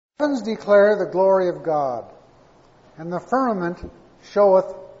Heavens declare the glory of God, and the firmament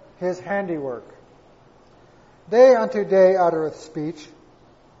showeth his handiwork. Day unto day uttereth speech,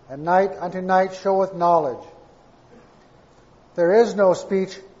 and night unto night showeth knowledge. There is no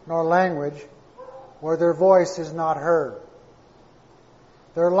speech nor language where their voice is not heard.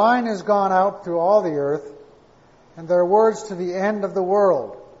 Their line is gone out through all the earth, and their words to the end of the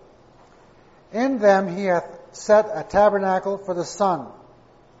world. In them he hath set a tabernacle for the sun,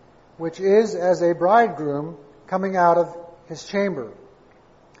 which is as a bridegroom coming out of his chamber,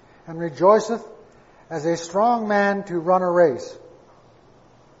 and rejoiceth as a strong man to run a race.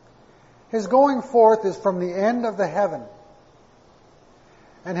 His going forth is from the end of the heaven,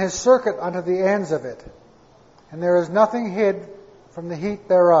 and his circuit unto the ends of it, and there is nothing hid from the heat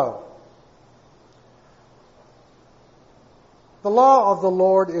thereof. The law of the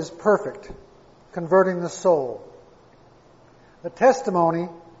Lord is perfect, converting the soul. The testimony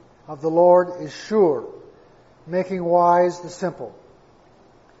of the Lord is sure, making wise the simple.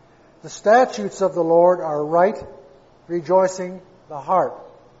 The statutes of the Lord are right, rejoicing the heart.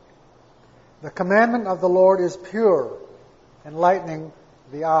 The commandment of the Lord is pure, enlightening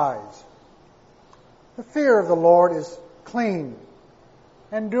the eyes. The fear of the Lord is clean,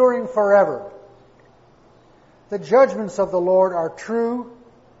 enduring forever. The judgments of the Lord are true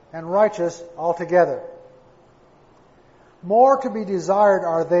and righteous altogether. More to be desired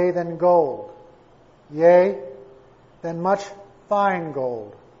are they than gold, yea, than much fine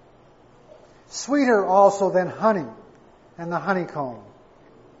gold. Sweeter also than honey and the honeycomb.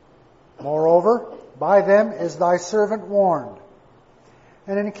 Moreover, by them is thy servant warned,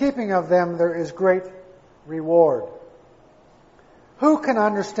 and in keeping of them there is great reward. Who can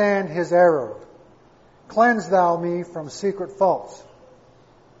understand his error? Cleanse thou me from secret faults.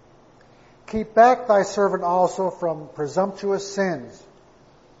 Keep back thy servant also from presumptuous sins.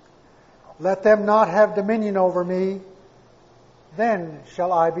 Let them not have dominion over me, then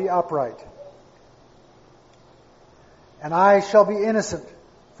shall I be upright. And I shall be innocent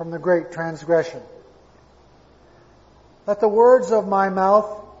from the great transgression. Let the words of my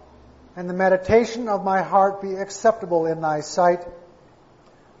mouth and the meditation of my heart be acceptable in thy sight,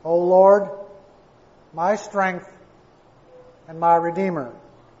 O Lord, my strength and my Redeemer.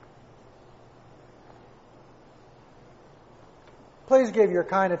 Please give your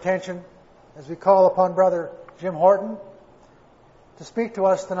kind attention as we call upon Brother Jim Horton to speak to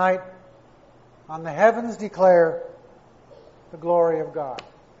us tonight on The Heavens Declare the Glory of God.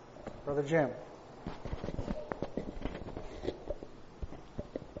 Brother Jim.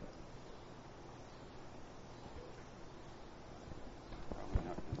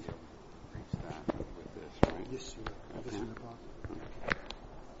 Yes, you will. This is the box.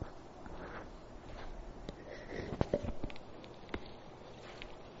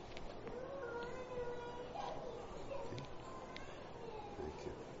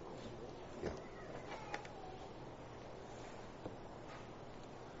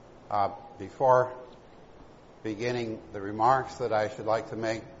 Before beginning the remarks that I should like to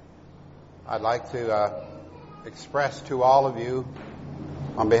make, I'd like to express to all of you,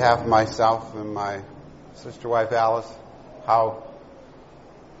 on behalf of myself and my sister wife Alice, how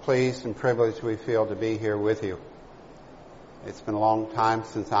pleased and privileged we feel to be here with you. It's been a long time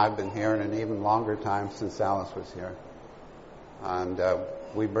since I've been here, and an even longer time since Alice was here. And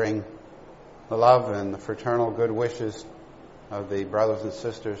we bring the love and the fraternal good wishes of the brothers and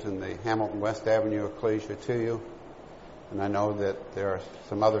sisters in the Hamilton West Avenue Ecclesia to you. And I know that there are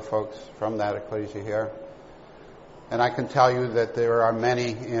some other folks from that ecclesia here. And I can tell you that there are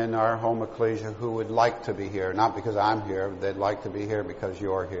many in our home ecclesia who would like to be here, not because I'm here, but they'd like to be here because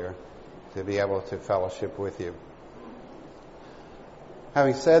you're here, to be able to fellowship with you.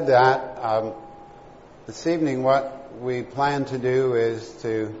 Having said that, this evening what we plan to do is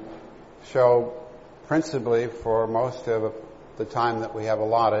to show principally for most of the time that we have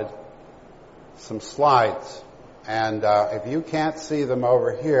allotted some slides. And if you can't see them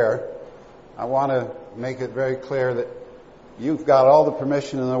over here, I want to make it very clear that you've got all the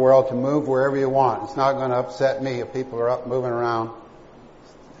permission in the world to move wherever you want. It's not going to upset me if people are up moving around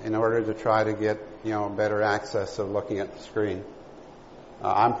in order to try to get, better access of looking at the screen.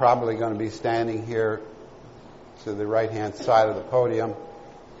 I'm probably going to be standing here to the right-hand side of the podium,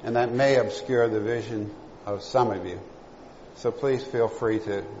 and that may obscure the vision of some of you. So please feel free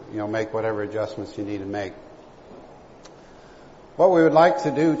to, make whatever adjustments you need to make. What we would like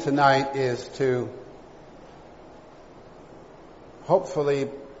to do tonight is to hopefully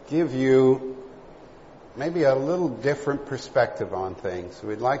give you maybe a little different perspective on things.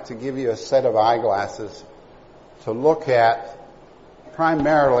 We'd like to give you a set of eyeglasses to look at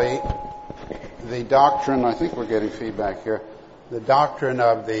primarily the doctrine, I think we're getting feedback here, the doctrine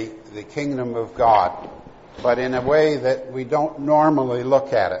of the kingdom of God, but in a way that we don't normally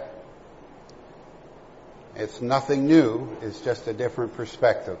look at it. It's nothing new, it's just a different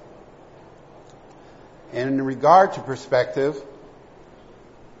perspective. And in regard to perspective,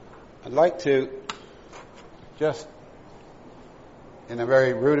 I'd like to just, in a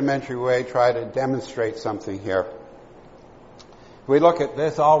very rudimentary way, try to demonstrate something here. If we look at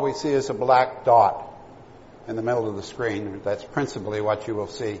this, all we see is a black dot in the middle of the screen. That's principally what you will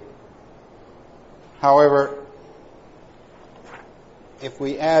see. However, if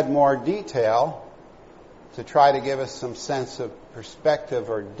we add more detail to try to give us some sense of perspective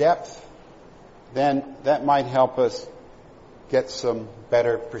or depth, then that might help us get some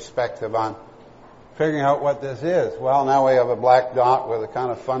better perspective on figuring out what this is. Well, now we have a black dot with a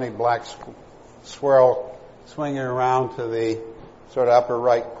kind of funny black swirl swinging around to the sort of upper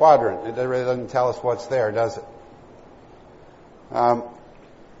right quadrant. It really doesn't tell us what's there, does it?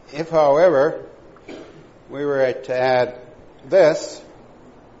 If, however, we were to add this,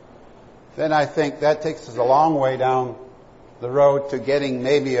 then I think that takes us a long way down the road to getting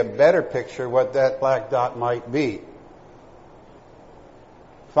maybe a better picture what that black dot might be.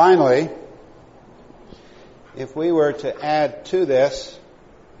 Finally, if we were to add to this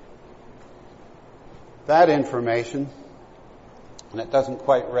that information, and it doesn't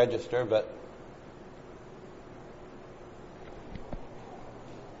quite register, but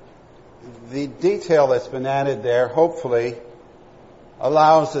the detail that's been added there hopefully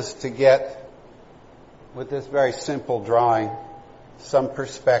allows us to get, with this very simple drawing, some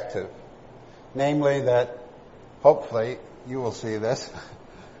perspective. Namely that, hopefully, you will see this,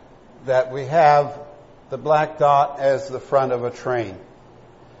 that we have the black dot as the front of a train.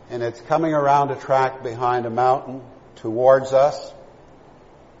 And it's coming around a track behind a mountain towards us.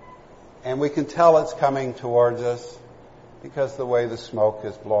 And we can tell it's coming towards us because the way the smoke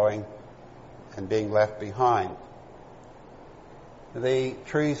is blowing and being left behind. The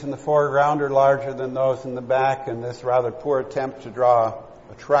trees in the foreground are larger than those in the back, and this rather poor attempt to draw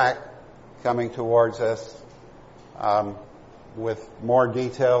a track coming towards us with more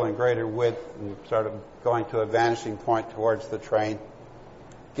detail and greater width and sort of going to a vanishing point towards the train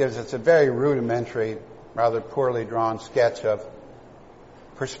gives us a very rudimentary, rather poorly drawn sketch of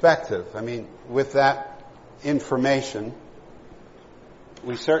perspective. I mean, with that information,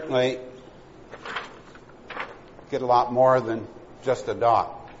 we certainly get a lot more than just a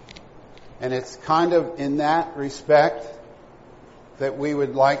dot. And it's kind of in that respect that we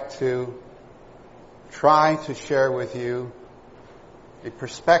would like to try to share with you a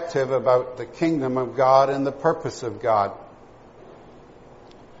perspective about the kingdom of God and the purpose of God.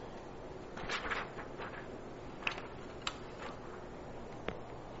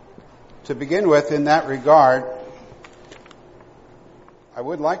 To begin with, in that regard, I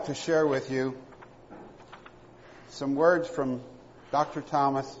would like to share with you some words from Dr.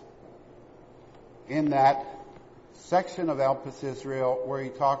 Thomas in that section of Elpis Israel where he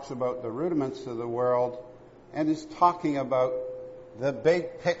talks about the rudiments of the world and is talking about the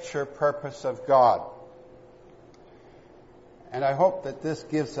big picture purpose of God. And I hope that this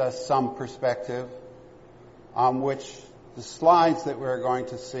gives us some perspective on which the slides that we're going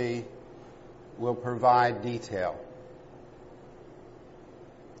to see will provide detail.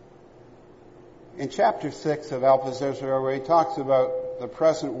 In chapter 6 of Elpis Israel, where he talks about the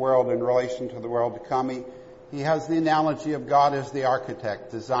present world in relation to the world to come, he has the analogy of God as the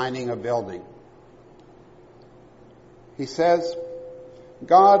architect designing a building. He says,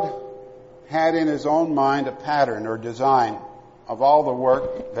 God had in his own mind a pattern or design of all the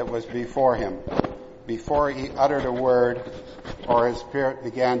work that was before him, before he uttered a word or his spirit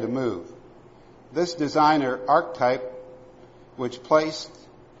began to move. This design or archetype, which placed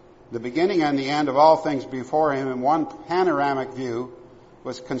the beginning and the end of all things before him in one panoramic view,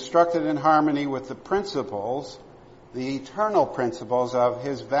 was constructed in harmony with the principles, the eternal principles of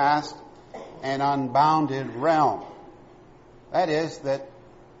his vast and unbounded realm. That is, that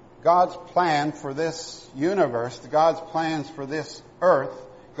God's plan for this universe, God's plans for this earth,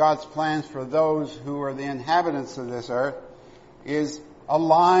 God's plans for those who are the inhabitants of this earth, is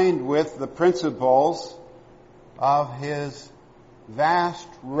aligned with the principles of his vast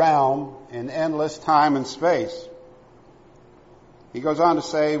realm in endless time and space. He goes on to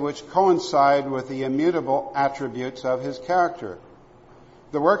say, which coincide with the immutable attributes of his character.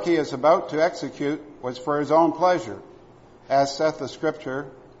 The work he is about to execute was for his own pleasure. As saith the Scripture,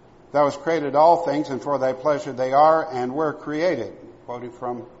 Thou hast created all things, and for thy pleasure they are and were created. Quoted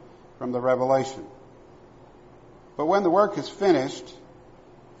from the Revelation. But when the work is finished,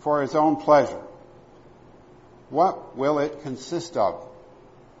 for his own pleasure. What will it consist of?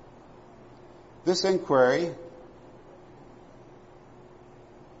 This inquiry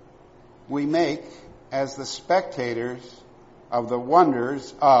we make as the spectators of the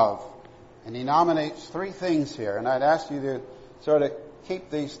wonders of. And he nominates three things here. And I'd ask you to sort of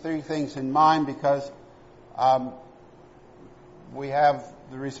keep these three things in mind because we have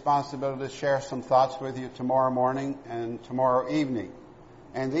the responsibility to share some thoughts with you tomorrow morning and tomorrow evening.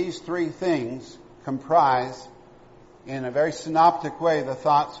 And these three things comprise, in a very synoptic way, the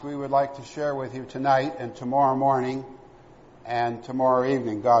thoughts we would like to share with you tonight and tomorrow morning and tomorrow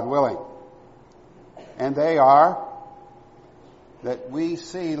evening, God willing. And they are that we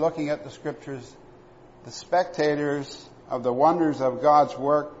see, looking at the Scriptures, the spectators of the wonders of God's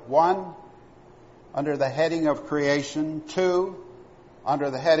work, 1, under the heading of creation, 2,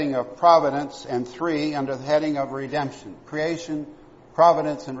 under the heading of providence, and 3, under the heading of redemption. Creation,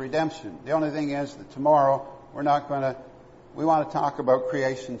 providence, and redemption. The only thing is that tomorrow we want to talk about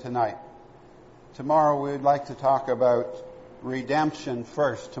creation tonight. Tomorrow we would like to talk about redemption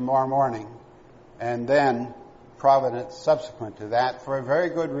first, tomorrow morning, and then providence subsequent to that, for a very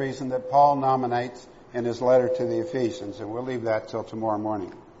good reason that Paul nominates in his letter to the Ephesians, and we'll leave that till tomorrow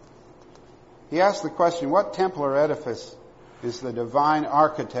morning. He asks the question, what temple or edifice is the divine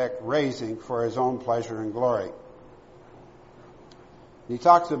architect raising for his own pleasure and glory? He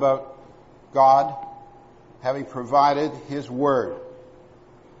talks about God having provided his word.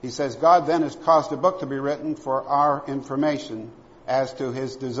 He says, God then has caused a book to be written for our information as to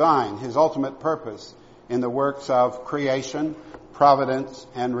his design, his ultimate purpose in the works of creation, providence,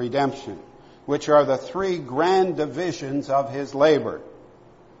 and redemption, which are the three grand divisions of his labor.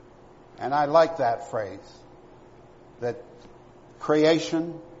 And I like that phrase, that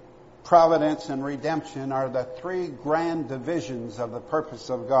creation, providence, and redemption are the three grand divisions of the purpose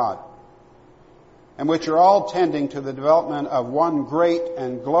of God, and which are all tending to the development of one great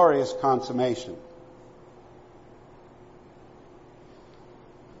and glorious consummation.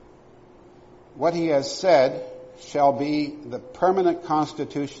 What he has said shall be the permanent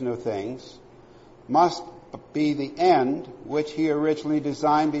constitution of things, must be the end which he originally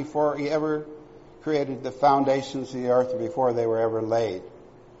designed before he ever created the foundations of the earth, before they were ever laid.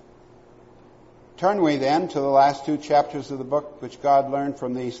 Turn we then to the last two chapters of the book which God learned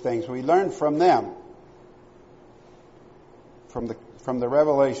from these things. We learned from them, from the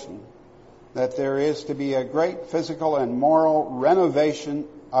revelation, that there is to be a great physical and moral renovation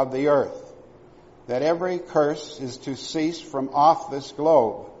of the earth, that every curse is to cease from off this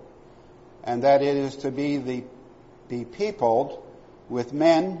globe, and that it is to be peopled with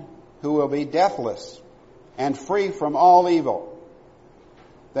men who will be deathless and free from all evil,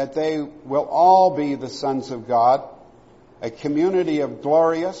 that they will all be the sons of God, a community of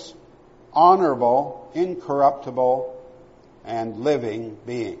glorious, honorable, incorruptible, and living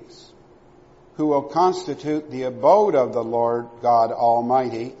beings, who will constitute the abode of the Lord God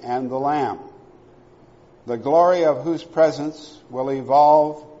Almighty and the Lamb, the glory of whose presence will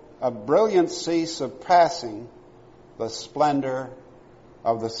evolve a brilliancy surpassing the splendor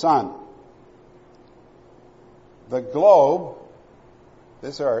of the sun. The globe,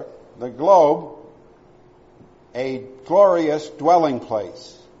 this earth, the globe, a glorious dwelling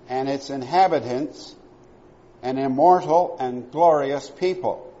place, and its inhabitants an immortal and glorious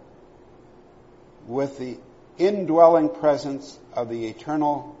people, with the indwelling presence of the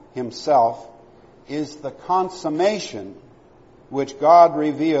eternal himself, is the consummation which God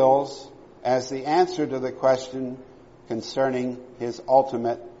reveals as the answer to the question concerning his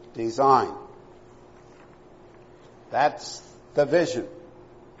ultimate design. That's the vision.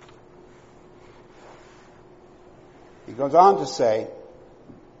 He goes on to say,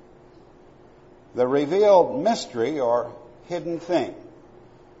 the revealed mystery or hidden thing,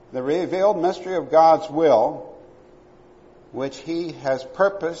 the revealed mystery of God's will, which he has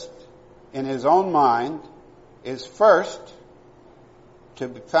purposed in his own mind, is first to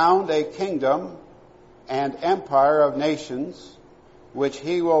found a kingdom and empire of nations, which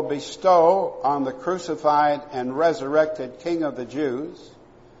he will bestow on the crucified and resurrected King of the Jews,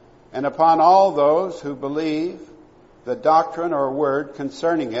 and upon all those who believe the doctrine or word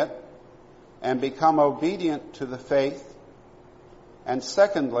concerning it, and become obedient to the faith. And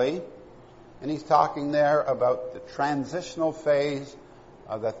secondly, and he's talking there about the transitional phase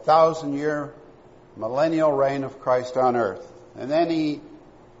of the 1,000-year millennial reign of Christ on earth. And then he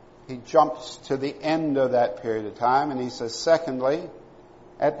jumps to the end of that period of time, and he says, secondly,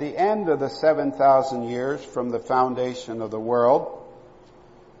 at the end of the 7,000 years from the foundation of the world,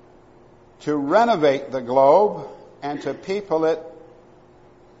 to renovate the globe and to people it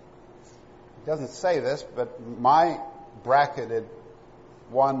It doesn't say this, but my bracketed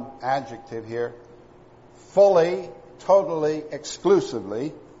one adjective here, fully, totally,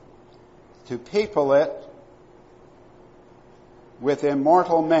 exclusively, to people it with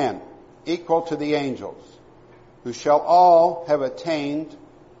immortal men, equal to the angels, who shall all have attained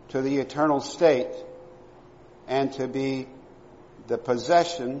to the eternal state and to be the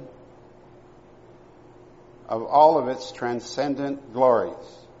possession of all of its transcendent glories,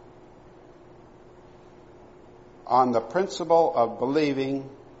 on the principle of believing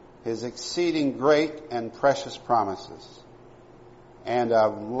his exceeding great and precious promises, and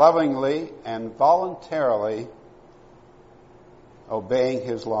of lovingly and voluntarily obeying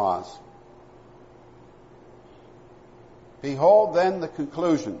his laws. Behold then the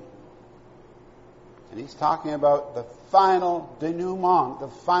conclusion. And he's talking about the final denouement, the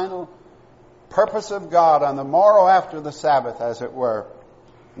final purpose of God on the morrow after the Sabbath, as it were,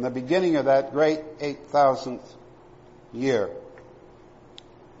 in the beginning of that great 8,000th year.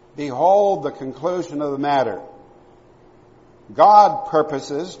 Behold the conclusion of the matter. God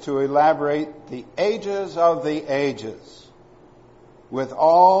purposes to elaborate the ages of the ages with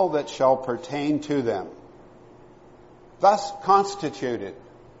all that shall pertain to them. Thus constituted,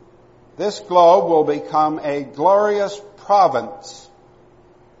 this globe will become a glorious province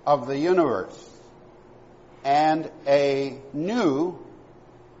of the universe and a new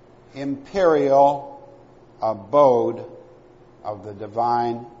imperial abode of the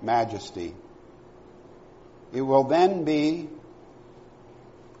divine majesty. It will then be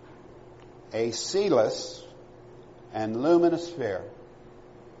a sealess and luminous sphere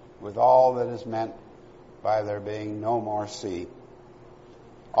with all that is meant by there being no more sea.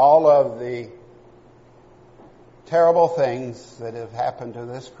 All of the terrible things that have happened to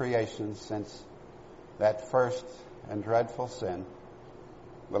this creation since that first and dreadful sin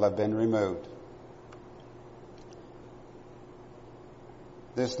will have been removed.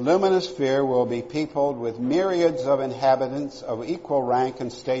 This luminous sphere will be peopled with myriads of inhabitants of equal rank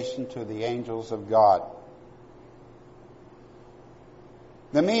and station to the angels of God.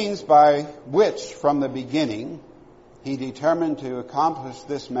 The means by which, from the beginning, he determined to accomplish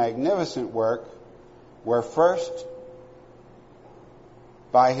this magnificent work were first,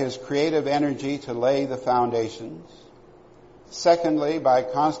 by his creative energy to lay the foundations; secondly, by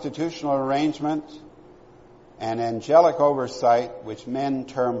constitutional arrangement and angelic oversight, which men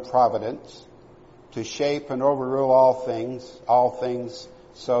term providence, to shape and overrule all things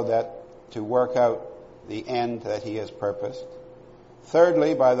so that to work out the end that he has purposed;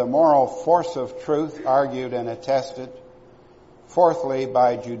 thirdly, by the moral force of truth argued and attested; fourthly,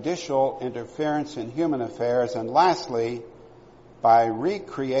 by judicial interference in human affairs; and lastly, by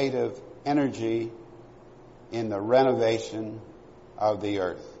recreative energy in the renovation of the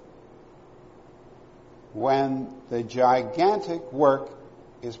earth. When the gigantic work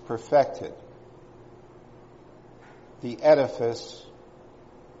is perfected, the edifice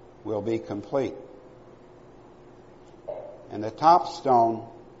will be complete, and the top stone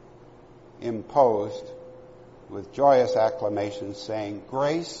imposed with joyous acclamations, saying,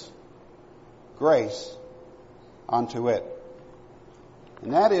 "Grace, grace unto it."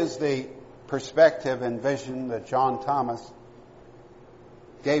 And that is the perspective and vision that John Thomas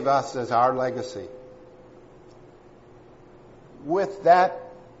gave us as our legacy. With that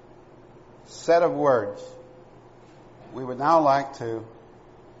set of words, we would now like to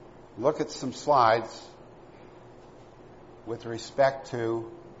look at some slides with respect to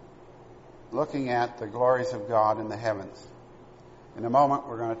looking at the glories of God in the heavens. In a moment,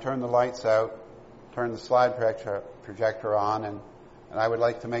 we're going to turn the lights out, turn the slide projector on, and I would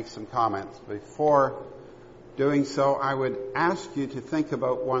like to make some comments. Before doing so, I would ask you to think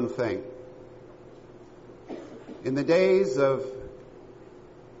about one thing. In the days of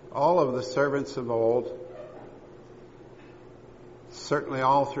all of the servants of old, certainly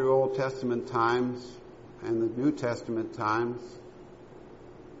all through Old Testament times and the New Testament times,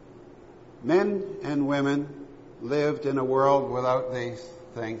 men and women lived in a world without these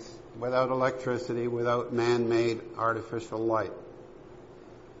things, without electricity, without man-made artificial light.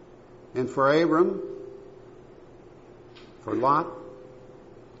 And for Abram, for Lot,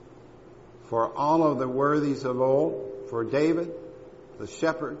 for all of the worthies of old, for David, the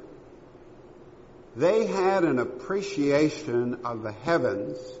shepherd, they had an appreciation of the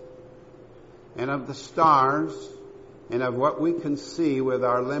heavens and of the stars and of what we can see with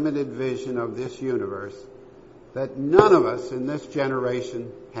our limited vision of this universe that none of us in this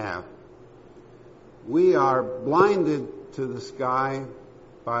generation have. We are blinded to the sky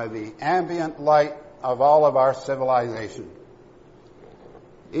by the ambient light of all of our civilization.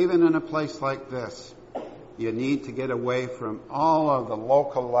 Even in a place like this, you need to get away from all of the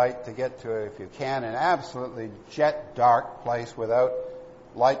local light to get to, if you can, an absolutely jet dark place without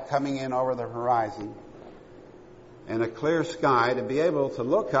light coming in over the horizon, and a clear sky, to be able to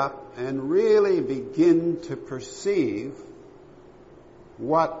look up and really begin to perceive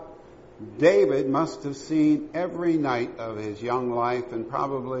what David must have seen every night of his young life and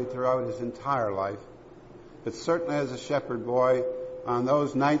probably throughout his entire life. But certainly as a shepherd boy, on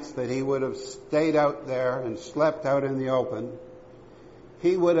those nights that he would have stayed out there and slept out in the open,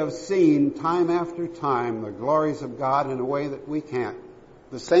 he would have seen time after time the glories of God in a way that we can't.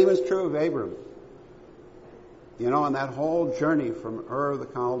 The same is true of Abram. You know, on that whole journey from Ur of the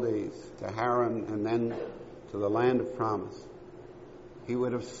Chaldees to Haran and then to the land of promise, he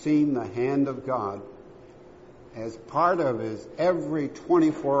would have seen the hand of God as part of his every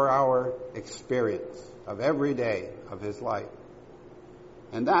 24-hour experience of every day of his life.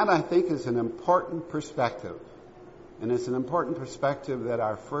 And that, I think, is an important perspective. And it's an important perspective that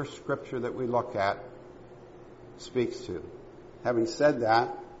our first scripture that we look at speaks to. Having said that,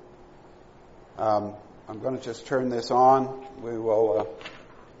 I'm going to just turn this on. We will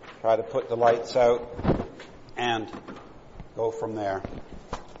try to put the lights out and go from there.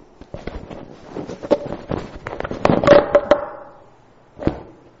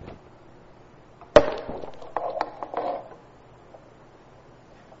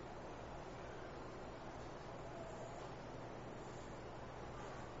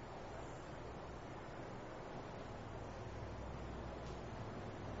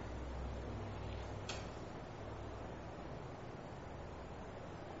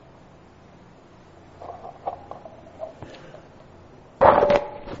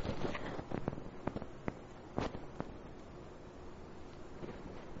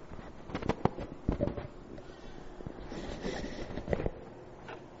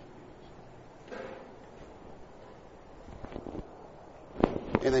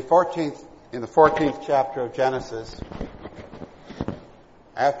 In the 14th chapter of Genesis,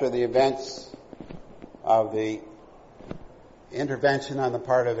 after the events of the intervention on the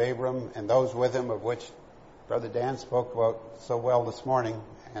part of Abram and those with him, of which Brother Dan spoke about so well this morning,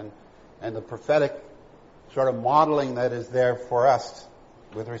 and the prophetic sort of modeling that is there for us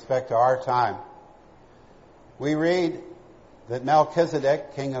with respect to our time, we read that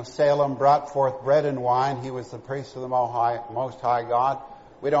Melchizedek, king of Salem, brought forth bread and wine. He was the priest of the Most High God.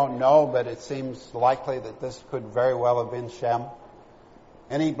 We don't know, but it seems likely that this could very well have been Shem.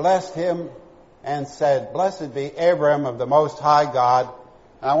 And he blessed him and said, "Blessed be Abram of the Most High God."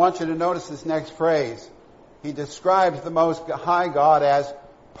 And I want you to notice this next phrase. He describes the Most High God as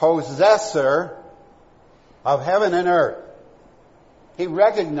possessor of heaven and earth. He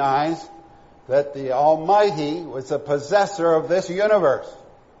recognized that the Almighty was the possessor of this universe.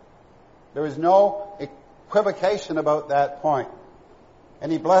 There was no equivocation about that point.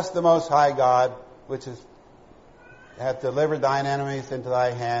 And he blessed the Most High God, which hath delivered thine enemies into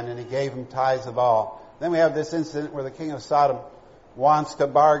thy hand, and he gave him tithes of all. Then we have this incident where the king of Sodom wants to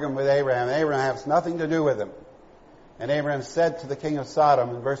bargain with Abraham, and Abraham has nothing to do with him. And Abraham said to the king of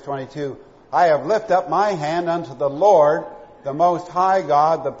Sodom in verse 22, "I have lifted up my hand unto the Lord, the Most High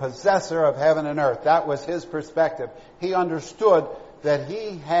God, the possessor of heaven and earth." That was his perspective. He understood that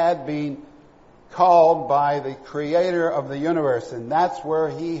he had been called by the creator of the universe, and that's where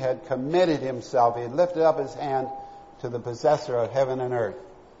he had committed himself. He had lifted up his hand to the possessor of heaven and earth.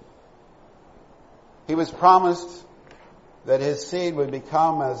 He was promised that his seed would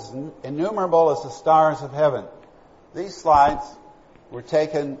become as innumerable as the stars of heaven. These slides were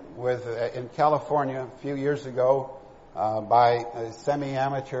taken in California a few years ago by a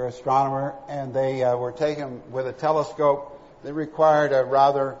semi-amateur astronomer, and they were taken with a telescope that required a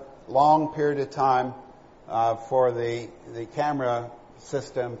rather long period of time for the camera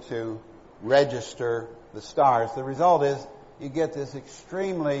system to register the stars. The result is you get this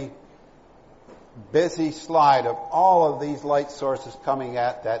extremely busy slide of all of these light sources coming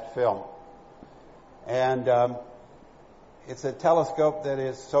at that film. And it's a telescope that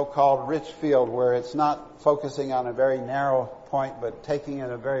is so-called rich field, where it's not focusing on a very narrow point but taking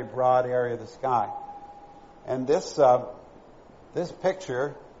in a very broad area of the sky. And this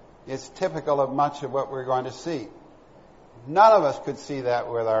picture is typical of much of what we're going to see. None of us could see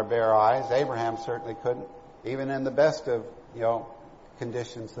that with our bare eyes. Abraham certainly couldn't, even in the best of,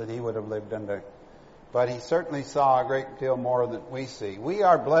 conditions that he would have lived under. But he certainly saw a great deal more than we see. We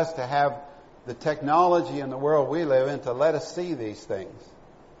are blessed to have the technology in the world we live in to let us see these things.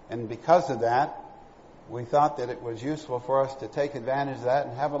 And because of that, we thought that it was useful for us to take advantage of that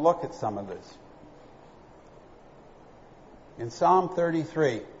and have a look at some of this. In Psalm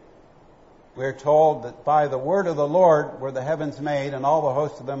 33, we're told that by the word of the Lord were the heavens made, and all the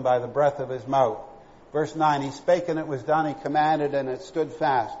host of them by the breath of his mouth. Verse 9, he spake and it was done, he commanded and it stood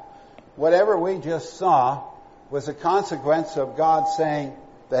fast. Whatever we just saw was a consequence of God saying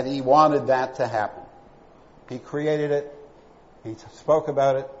that he wanted that to happen. He created it, he spoke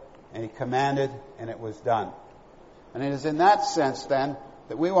about it, and he commanded, and it was done. And it is in that sense, then,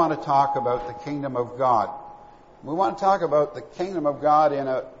 that we want to talk about the kingdom of God. We want to talk about the kingdom of God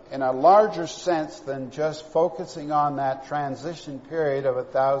in a larger sense than just focusing on that transition period of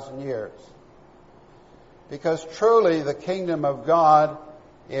 1,000 years. Because truly the kingdom of God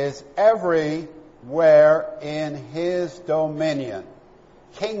is everywhere in his dominion.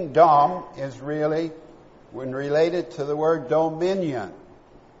 Kingdom is really, when related to the word dominion.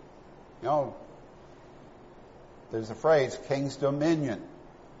 You know, there's a phrase, King's Dominion.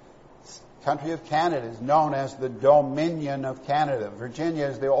 The country of Canada is known as the Dominion of Canada. Virginia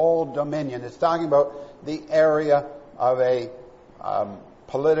is the Old Dominion. It's talking about the area of a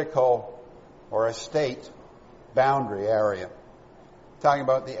political or a state boundary area. It's talking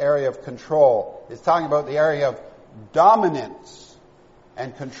about the area of control. It's talking about the area of dominance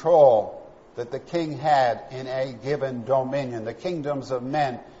and control that the king had in a given dominion. The kingdoms of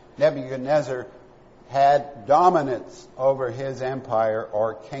men, Nebuchadnezzar had dominance over his empire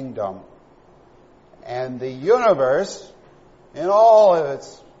or kingdom. And the universe, in all of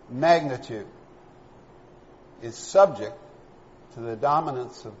its magnitude, is subject to the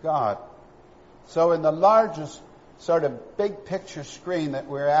dominance of God. So in the largest sort of big picture screen that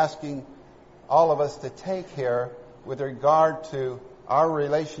we're asking all of us to take here with regard to our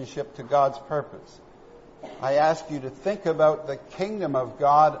relationship to God's purpose, I ask you to think about the kingdom of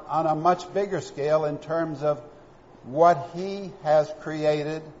God on a much bigger scale in terms of what he has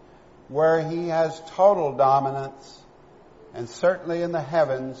created, where he has total dominance, and certainly in the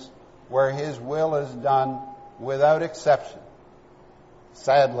heavens where his will is done without exception.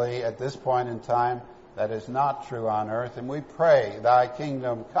 Sadly, at this point in time, that is not true on earth, and we pray, thy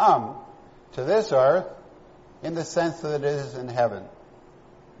kingdom come to this earth in the sense that it is in heaven,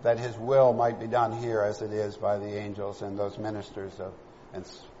 that his will might be done here as it is by the angels and those ministers of and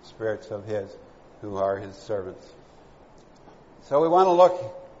spirits of his who are his servants. So we want to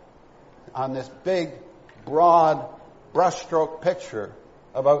look on this big, broad, brushstroke picture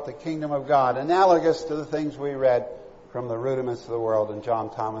about the kingdom of God, analogous to the things we read from the rudiments of the world in John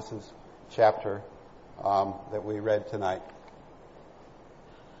Thomas's chapter that we read tonight.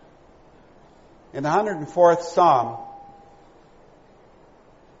 In the 104th Psalm,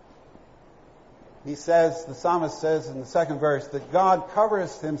 the psalmist says in the second verse that God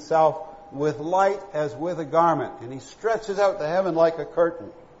covers himself with light as with a garment, and he stretches out the heaven like a curtain.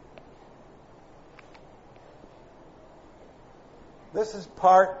 This is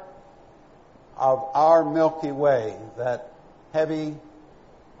part of our Milky Way, that heavy,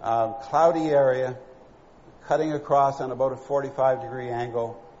 cloudy area cutting across on about a 45-degree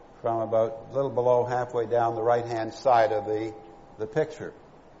angle from about a little below halfway down the right-hand side of the picture.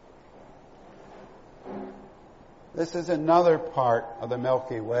 This is another part of the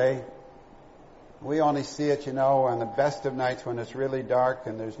Milky Way. We only see it, on the best of nights when it's really dark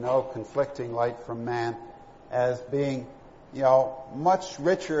and there's no conflicting light from man, as being, much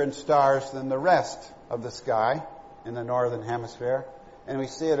richer in stars than the rest of the sky in the northern hemisphere. And we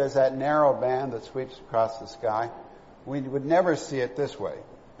see it as that narrow band that sweeps across the sky. We would never see it this way.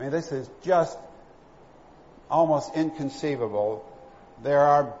 I mean, this is just almost inconceivable. There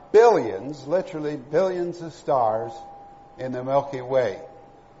are billions, literally billions of stars in the Milky Way.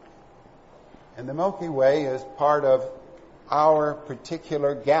 And the Milky Way is part of our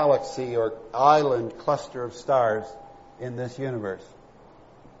particular galaxy or island cluster of stars in this universe.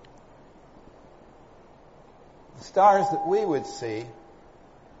 The stars that we would see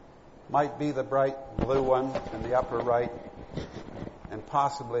might be the bright blue one in the upper right, and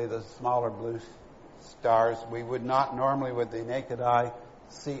possibly the smaller blue stars. We would not normally with the naked eye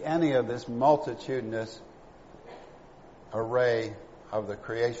see any of this multitudinous array of the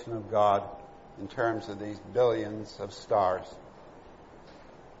creation of God in terms of these billions of stars.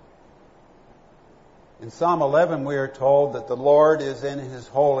 In Psalm 11 we are told that the Lord is in his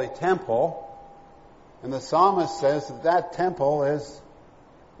holy temple, and the psalmist says that that temple is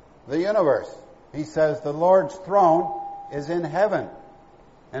the universe. He says the Lord's throne is in heaven,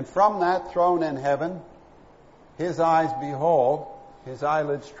 and from that throne in heaven his eyes behold, his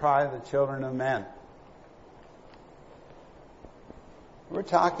eyelids try the children of men. We're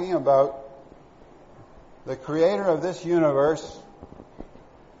talking about the creator of this universe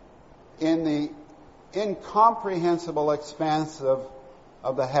in the incomprehensible expanse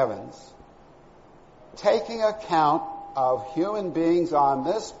of the heavens, taking account of human beings on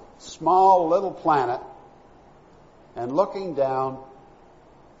this small little planet and looking down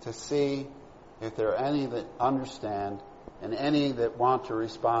to see if there are any that understand and any that want to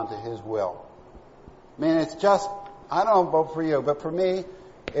respond to His will. I mean, it's just, I don't know about for you, but for me,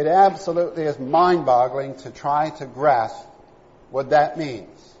 it absolutely is mind-boggling to try to grasp what that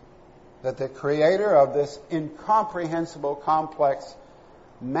means. That the Creator of this incomprehensible, complex,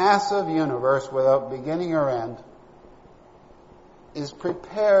 massive universe without beginning or end is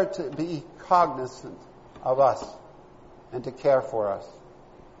prepared to be cognizant of us and to care for us.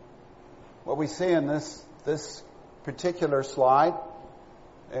 What we see in this particular slide,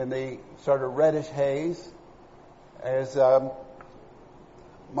 in the sort of reddish haze, is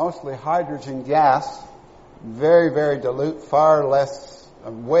mostly hydrogen gas, very, very dilute, far less,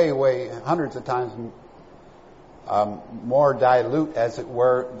 way, hundreds of times more dilute, as it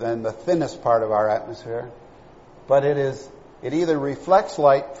were, than the thinnest part of our atmosphere. But it either reflects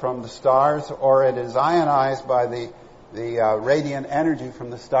light from the stars or it is ionized by the radiant energy from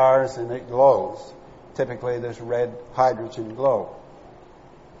the stars, and it glows. Typically, this red hydrogen glow.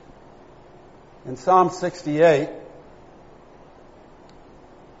 In Psalm 68,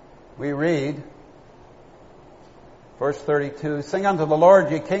 we read, verse 32, "Sing unto the Lord,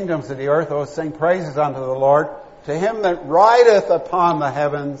 ye kingdoms of the earth, O sing praises unto the Lord, to Him that rideth upon the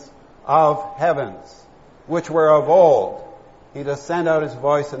heavens of heavens, which were of old. He doth send out His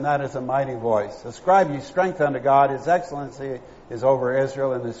voice, and that is a mighty voice. Ascribe ye strength unto God. His excellency is over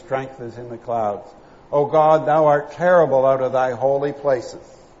Israel, and His strength is in the clouds. O God, Thou art terrible out of Thy holy places.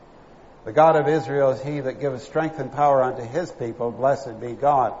 The God of Israel is He that giveth strength and power unto His people. Blessed be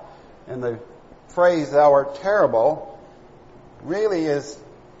God." And the phrase, "Thou art terrible," really is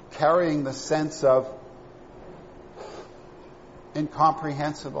carrying the sense of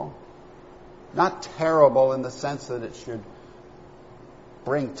incomprehensible. Not terrible in the sense that it should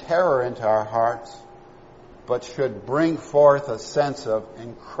bring terror into our hearts, but should bring forth a sense of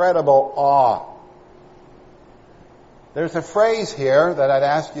incredible awe. There's a phrase here that I'd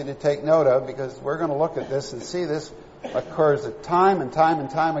ask you to take note of, because we're going to look at this and see this occurs time and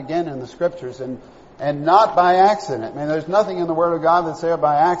time again in the Scriptures, and not by accident. I mean, there's nothing in the Word of God that's there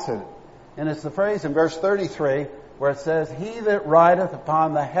by accident. And it's the phrase in verse 33 where it says, "He that rideth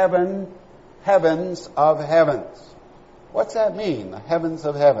upon the heavens of heavens." What's that mean, the heavens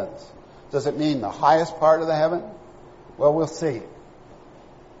of heavens? Does it mean the highest part of the heaven? Well, we'll see.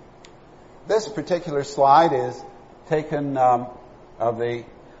 This particular slide is taken of the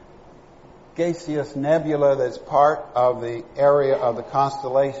gaseous nebula that's part of the area of the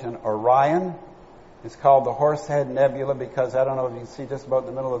constellation Orion. It's called the Horsehead Nebula because, I don't know if you can see just about in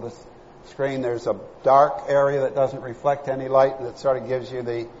the middle of the screen, there's a dark area that doesn't reflect any light, and it sort of gives you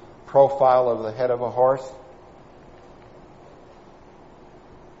the profile of the head of a horse.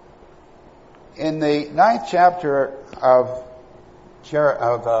 In the 9th chapter of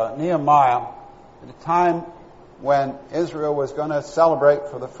Nehemiah, at a time when Israel was going to celebrate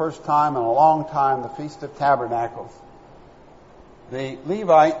for the first time in a long time the Feast of Tabernacles, the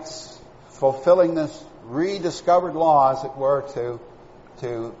Levites, fulfilling this rediscovered law, as it were,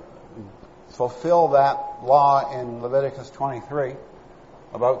 to fulfill that law in Leviticus 23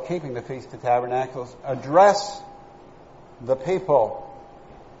 about keeping the Feast of Tabernacles, address the people.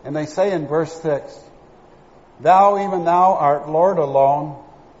 And they say in verse 6, "Thou, even Thou, art Lord alone.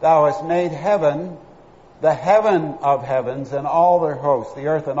 Thou hast made heaven, the heaven of heavens, and all their hosts, the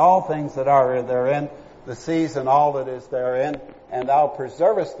earth and all things that are therein, the seas and all that is therein, and Thou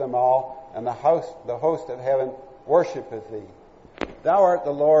preservest them all, and the host of heaven worshipeth Thee. Thou art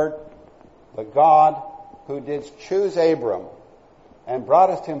the Lord, the God, who didst choose Abram, and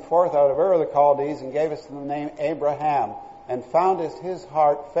broughtest him forth out of Ur of the Chaldees, and gavest him the name Abraham, and foundest his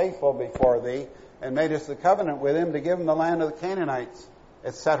heart faithful before Thee, and madest the covenant with him to give him the land of the Canaanites,"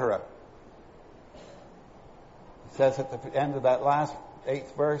 etc. It says at the end of that last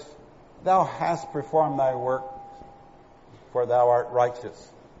 8th verse, "Thou hast performed Thy work, for Thou art righteous."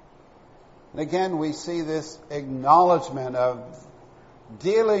 And again, we see this acknowledgement of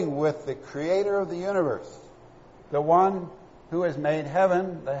dealing with the Creator of the universe, the one who has made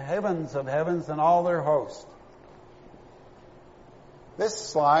heaven, the heavens of heavens, and all their host. This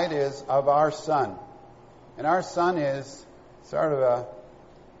slide is of our sun. And our sun is sort of a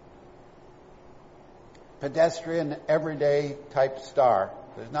pedestrian, everyday type star.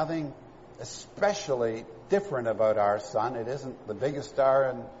 There's nothing especially different about our sun. It isn't the biggest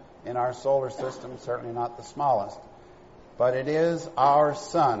star in our solar system, certainly not the smallest. but it is our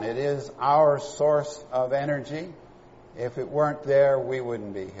sun. It is our source of energy. If it weren't there, we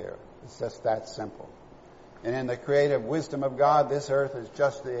wouldn't be here. It's just that simple. And in the creative wisdom of God, this earth is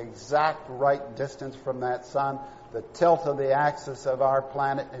just the exact right distance from that sun. The tilt of the axis of our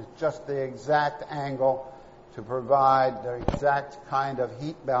planet is just the exact angle to provide the exact kind of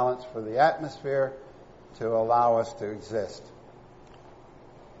heat balance for the atmosphere to allow us to exist.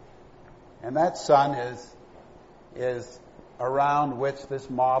 And that sun is around which this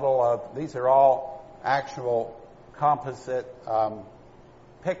model of, these are all actual composite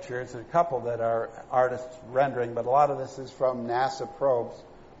pictures, a couple that are artists rendering, but a lot of this is from NASA probes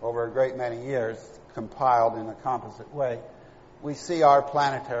over a great many years, compiled in a composite way. We see our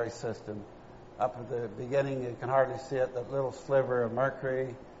planetary system. Up at the beginning, you can hardly see it, that little sliver of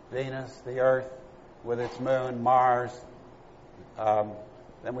Mercury, Venus, the Earth, with its moon, Mars.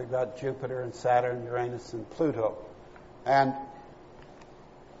 Then we've got Jupiter and Saturn, Uranus and Pluto. And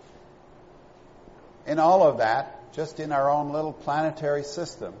in all of that, just in our own little planetary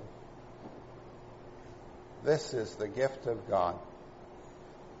system, this is the gift of God.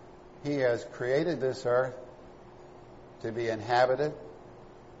 He has created this earth to be inhabited.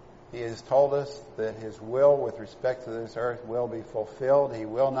 He has told us that His will with respect to this earth will be fulfilled. He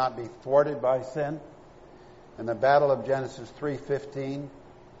will not be thwarted by sin. In the battle of Genesis 3:15,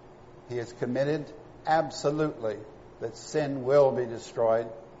 He has committed absolutely that sin will be destroyed.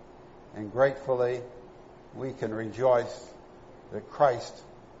 And gratefully, we can rejoice that Christ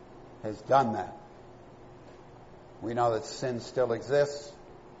has done that. We know that sin still exists,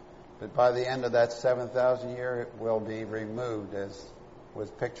 but by the end of that 7,000 year, it will be removed, as was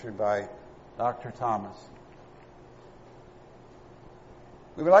pictured by Dr. Thomas.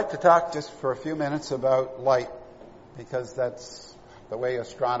 We would like to talk just for a few minutes about light, because that's the way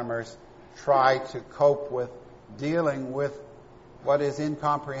astronomers try to cope with dealing with what is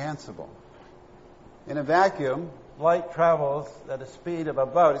incomprehensible. In a vacuum, light travels at a speed of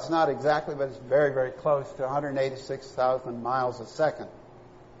about, it's not exactly, but it's very, very close to 186,000 miles a second.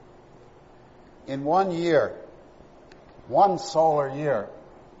 In 1 year, 1 solar year,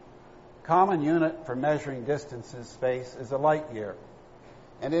 common unit for measuring distance in space is a light year.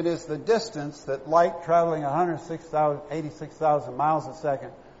 And it is the distance that light traveling 86,000 miles a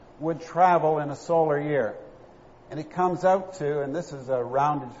second would travel in a solar year. And it comes out to, and this is a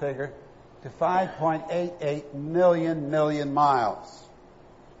rounded figure, to 5.88 million miles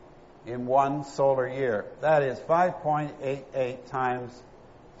in 1 solar year. That is 5.88 times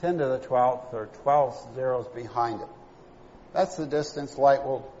 10 to the 12th, or 12 zeros behind it. That's the distance light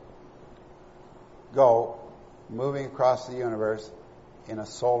will go moving across the universe in a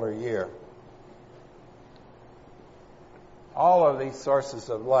solar year. All of these sources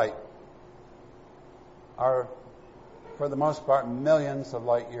of light are, for the most part, millions of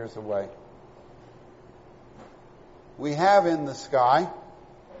light years away. We have in the sky,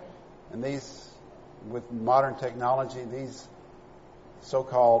 and these, with modern technology, these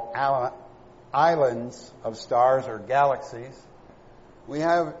so-called islands of stars or galaxies, we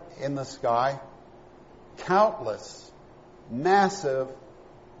have in the sky countless massive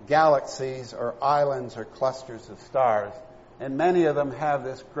galaxies or islands or clusters of stars. And many of them have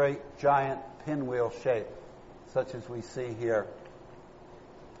this great giant pinwheel shape, such as we see here.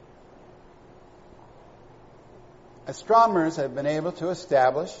 Astronomers have been able to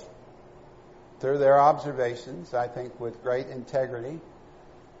establish, through their observations, I think with great integrity,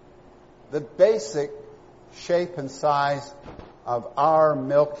 the basic shape and size of our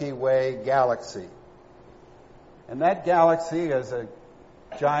Milky Way galaxy. And that galaxy is a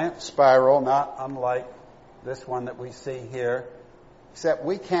giant spiral, not unlike this one that we see here, except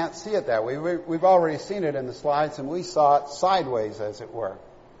we can't see it that way. We've already seen it in the slides, and we saw it sideways, as it were.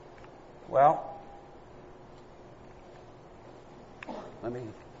 Well, let me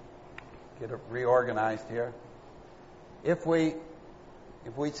get it reorganized here. If we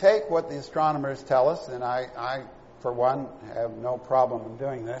take what the astronomers tell us, and I for one, have no problem in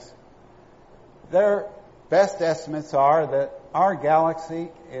doing this, their best estimates are that our galaxy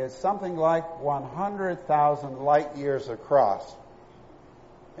is something like 100,000 light years across.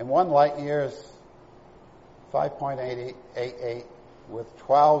 And 1 light year is 5.88 with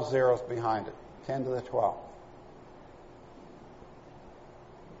 12 zeros behind it, 10 to the 12th.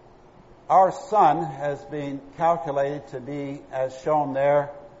 Our sun has been calculated to be, as shown there,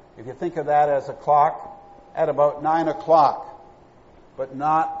 if you think of that as a clock, at about 9 o'clock, but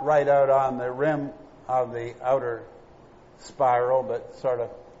not right out on the rim of the outer spiral, but sort of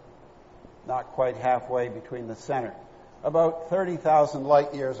not quite halfway between the center. About 30,000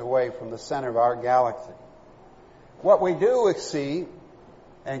 light years away from the center of our galaxy. What we do see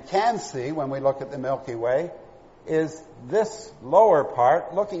and can see when we look at the Milky Way is this lower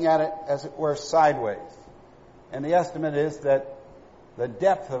part, looking at it as it were sideways. And the estimate is that the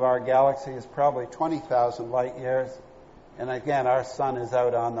depth of our galaxy is probably 20,000 light years. And again, our sun is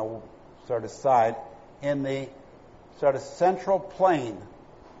out on the sort of side in the sort of central plane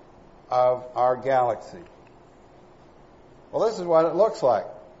of our galaxy. Well, this is what it looks like.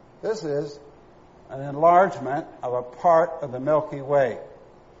 This is an enlargement of a part of the Milky Way.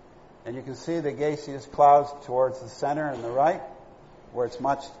 And you can see the gaseous clouds towards the center and the right, where it's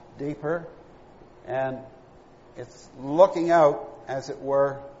much deeper. And it's looking out, as it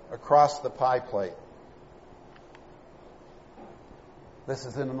were, across the pie plate. This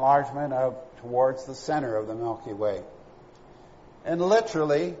is an enlargement of towards the center of the Milky Way. And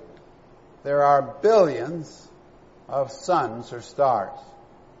literally, there are billions of suns or stars.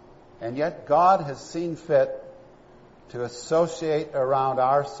 And yet God has seen fit to associate around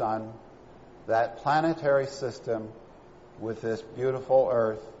our sun that planetary system with this beautiful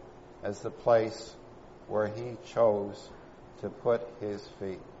earth as the place where he chose to put his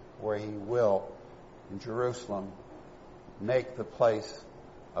feet, where he will, in Jerusalem, make the place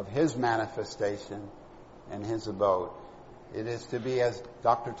of his manifestation and his abode. It is to be, as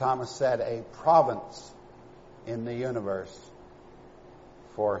Dr. Thomas said, a province in the universe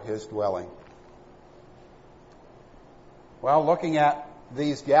for his dwelling. Well, looking at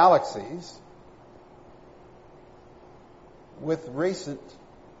these galaxies, with recent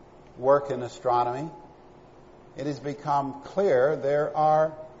work in astronomy, it has become clear there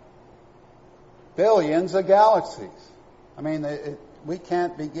are billions of galaxies. I mean, we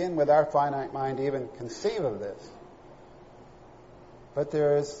can't begin with our finite mind to even conceive of this. But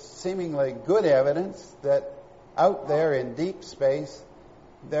there is seemingly good evidence that out there in deep space,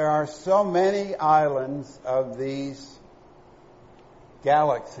 there are so many islands of these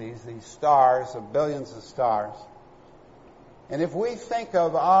galaxies, these stars, of billions of stars. And if we think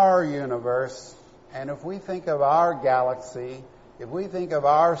of our universe, and if we think of our galaxy, if we think of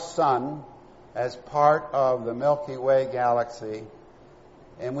our sun as part of the Milky Way galaxy,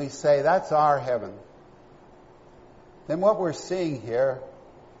 and we say that's our heaven, then what we're seeing here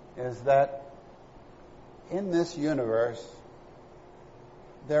is that in this universe,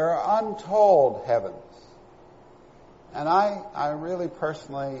 there are untold heavens. And I really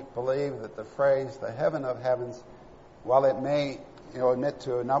personally believe that the phrase, the heaven of heavens, while it may, admit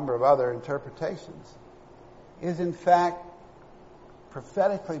to a number of other interpretations, is in fact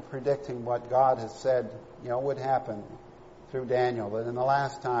prophetically predicting what God has said, would happen through Daniel, that in the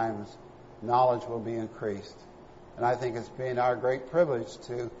last times knowledge will be increased. And I think it's been our great privilege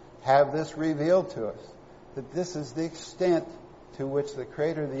to have this revealed to us, that this is the extent to which the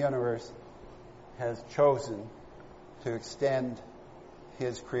Creator of the universe has chosen to extend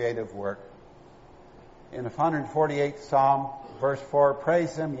his creative work. In the 148th Psalm, verse 4,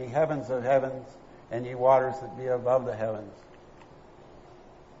 praise him, ye heavens of heavens, and ye waters that be above the heavens.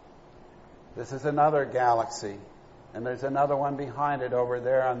 This is another galaxy, and there's another one behind it over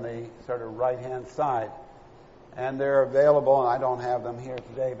there on the sort of right-hand side. And they're available, and I don't have them here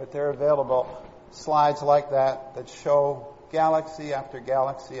today, but they're available, slides like that show galaxy after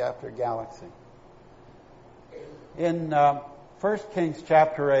galaxy after galaxy. In 1 Kings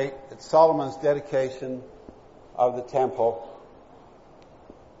chapter 8, at Solomon's dedication of the temple,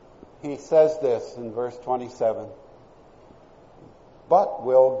 he says this in verse 27, but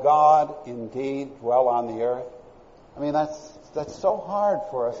will God indeed dwell on the earth? I mean, that's so hard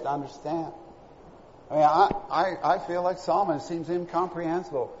for us to understand. I mean, I feel like Solomon, it seems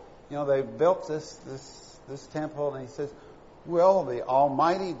incomprehensible. They built this temple, and he says, will the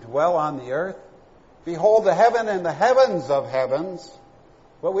Almighty dwell on the earth? Behold, the heaven and the heavens of heavens,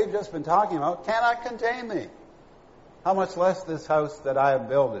 what we've just been talking about, cannot contain thee. How much less this house that I have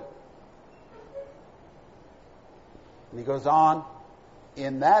builded? And he goes on,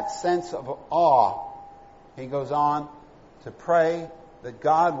 in that sense of awe, he goes on to pray that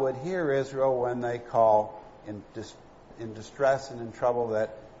God would hear Israel when they call in distress and in trouble,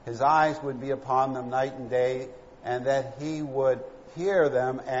 that his eyes would be upon them night and day, and that he would hear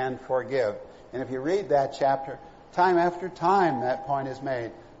them and forgive. And if you read that chapter, time after time that point is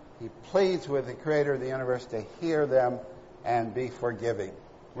made. He pleads with the Creator of the universe to hear them and be forgiving,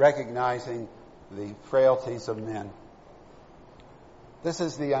 recognizing the frailties of men. This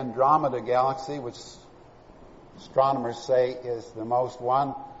is the Andromeda galaxy, which astronomers say is the most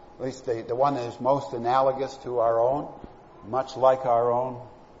one, at least the one that is most analogous to our own, much like our own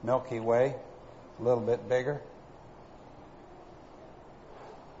Milky Way, a little bit bigger.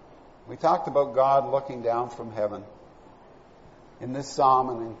 We talked about God looking down from heaven. In this psalm,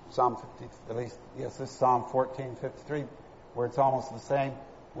 and in Psalm 50, at least, yes, this Psalm 14:53, where it's almost the same,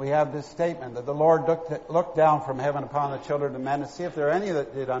 we have this statement that the Lord looked down from heaven upon the children of men to see if there are any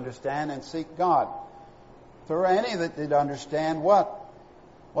that did understand and seek God. If there were any that did understand what?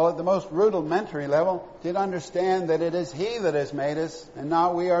 Well, at the most rudimentary level, did understand that it is He that has made us and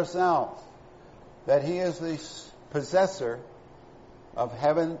not we ourselves. That He is the possessor of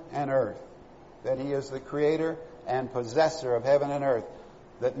heaven and earth. That He is the creator and possessor of heaven and earth.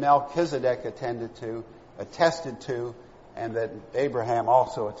 That Melchizedek attested to, and that Abraham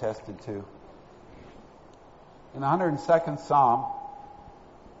also attested to. In the 102nd Psalm,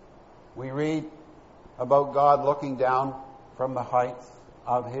 we read about God looking down from the heights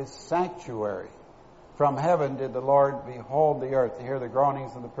of His sanctuary. From heaven did the Lord behold the earth, to hear the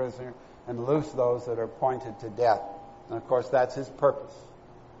groanings of the prisoner, and loose those that are appointed to death. And of course, that's His purpose.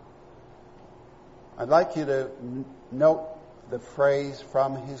 I'd like you to note the phrase,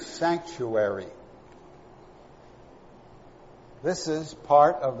 from His sanctuary. This is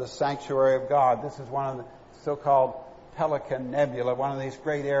part of the sanctuary of God. This is one of the so-called Pelican Nebula, one of these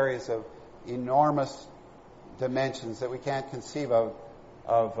great areas of enormous dimensions that we can't conceive of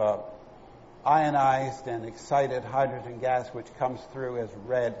ionized and excited hydrogen gas which comes through as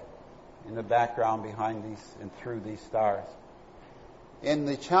red in the background behind these and through these stars. In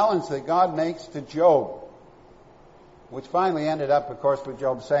the challenge that God makes to Job, which finally ended up, of course, with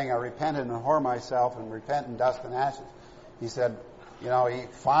Job saying, I repent and abhor myself and repent in dust and ashes. He said, he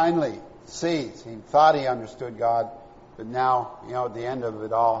finally sees. He thought he understood God, but now, at the end of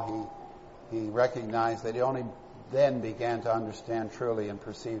it all, he recognized that he only then began to understand truly and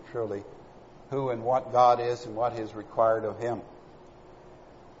perceive truly who and what God is and what is required of him.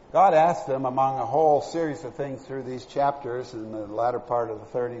 God asked him, among a whole series of things through these chapters, in the latter part of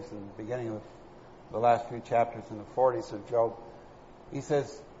the 30s and the beginning of the last few chapters in the 40s of Job, he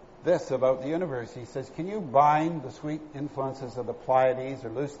says this about the universe. He says, can you bind the sweet influences of the Pleiades or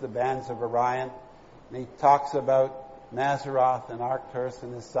loose the bands of Orion? And he talks about Mazzaroth and Arcturus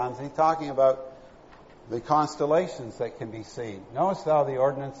and his sons. He's talking about the constellations that can be seen. Knowest thou the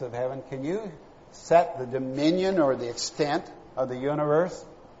ordinance of heaven? Can you set the dominion or the extent of the universe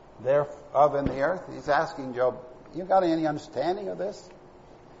thereof in the earth? He's asking Job, you got any understanding of this?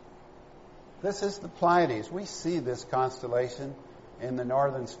 This is the Pleiades. We see this constellation in the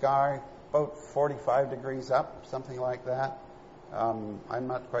northern sky, about 45 degrees up, something like that. I'm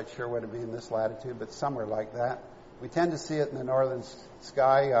not quite sure what it would be in this latitude, but somewhere like that. We tend to see it in the northern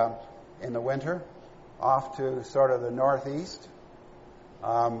sky in the winter, off to sort of the northeast,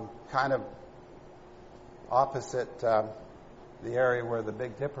 kind of opposite the area where the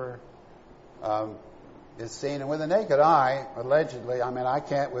Big Dipper is seen. And with the naked eye, allegedly, I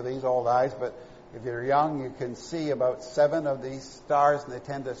can't with these old eyes, but if you're young, you can see about 7 of these stars, and they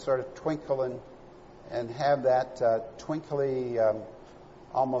tend to sort of twinkle and have that twinkly,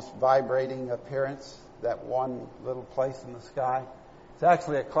 almost vibrating appearance, that one little place in the sky. It's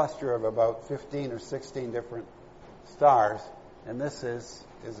actually a cluster of about 15 or 16 different stars, and this is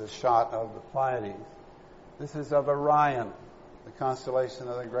a shot of the Pleiades. This is of Orion, the constellation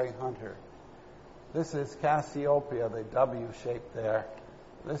of the Great Hunter. This is Cassiopeia, the W shape there.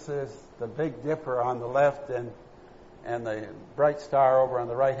 This is the Big Dipper on the left, and the bright star over on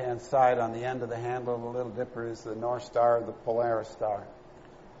the right-hand side on the end of the handle of the Little Dipper is the North Star, the Polaris star.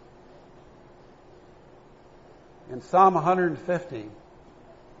 In Psalm 150,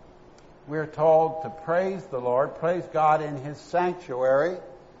 we're told to praise the Lord, praise God in His sanctuary,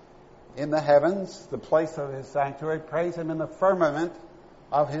 in the heavens, the place of His sanctuary, praise Him in the firmament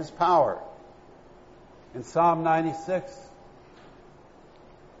of His power. In Psalm 96,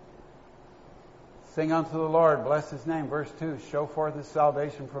 sing unto the Lord, bless His name. Verse 2, show forth His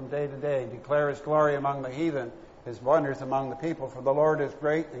salvation from day to day. Declare His glory among the heathen, His wonders among the people. For the Lord is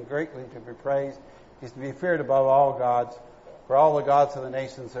great and greatly to be praised. He is to be feared above all gods. For all the gods of the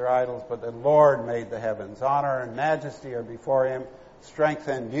nations are idols, but the Lord made the heavens. Honor and majesty are before Him. Strength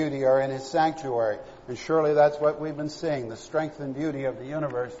and beauty are in His sanctuary. And surely that's what we've been seeing, the strength and beauty of the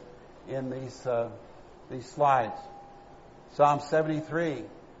universe in these slides. Psalm 73.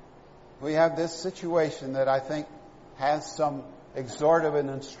 We have this situation that I think has some exhortive and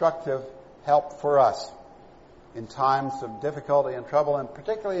instructive help for us in times of difficulty and trouble, and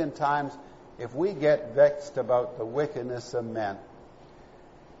particularly in times if we get vexed about the wickedness of men.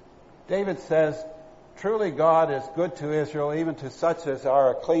 David says, truly God is good to Israel, even to such as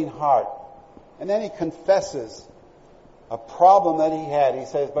are a clean heart. And then he confesses a problem that he had. He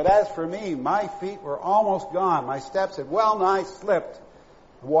says, but as for me, my feet were almost gone. My steps had well nigh slipped.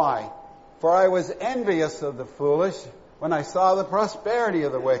 Why? For I was envious of the foolish when I saw the prosperity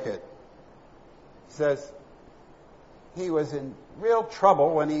of the wicked. He says he was in real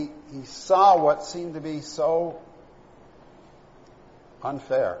trouble when he saw what seemed to be so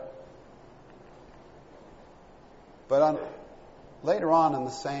unfair. But later on in the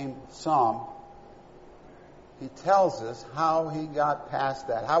same psalm, he tells us how he got past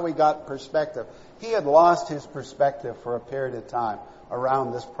that, how he got perspective. He had lost his perspective for a period of time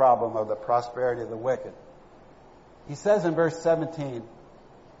around this problem of the prosperity of the wicked. He says in verse 17,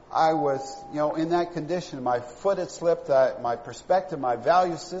 I was, in that condition. My foot had slipped, my perspective, my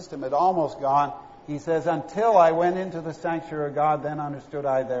value system had almost gone. He says, until I went into the sanctuary of God, then understood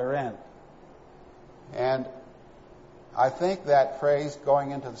I therein. And I think that phrase,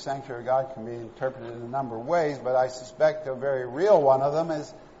 going into the sanctuary of God, can be interpreted in a number of ways, but I suspect a very real one of them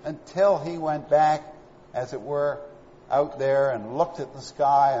is until he went back, as it were, out there and looked at the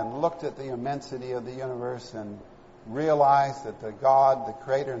sky and looked at the immensity of the universe and realized that the God, the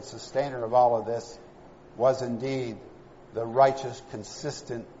creator and sustainer of all of this, was indeed the righteous,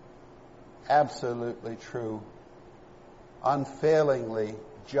 consistent, absolutely true, unfailingly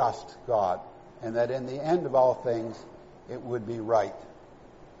just God, and that in the end of all things, it would be right.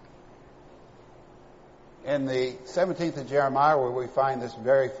 In the 17th of Jeremiah, where we find this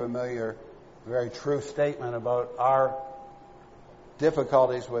very familiar, very true statement about our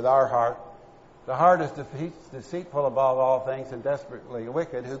difficulties with our heart, the heart is deceitful above all things and desperately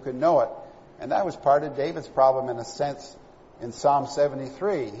wicked. Who can know it? And that was part of David's problem in a sense in Psalm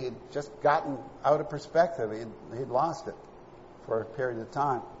 73. He had just gotten out of perspective. He'd lost it for a period of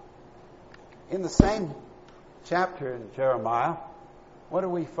time. In the same chapter in Jeremiah, what do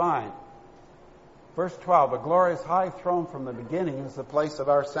we find? Verse 12, a glorious high throne from the beginning is the place of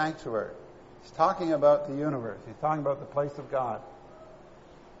our sanctuary. He's talking about the universe. He's talking about the place of God.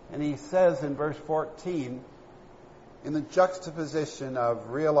 And he says in verse 14, in the juxtaposition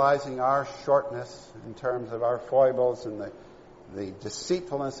of realizing our shortness in terms of our foibles and the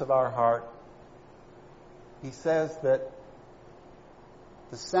deceitfulness of our heart, he says that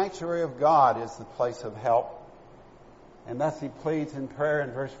the sanctuary of God is the place of help. And thus he pleads in prayer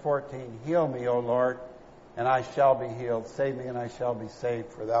in verse 14, heal me, O Lord, and I shall be healed. Save me, and I shall be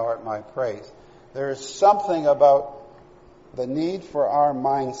saved, for thou art my praise. There is something about the need for our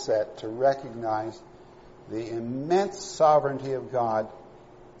mindset to recognize the immense sovereignty of God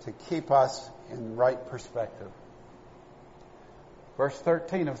to keep us in right perspective. Verse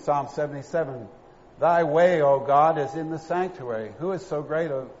 13 of Psalm 77, thy way, O God, is in the sanctuary. Who is so great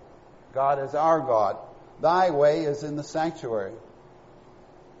a God as our God? Thy way is in the sanctuary.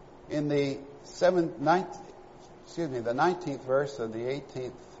 In the 19th verse of the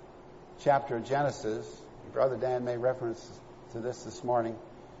 18th chapter of Genesis, Brother Dan made reference to this morning,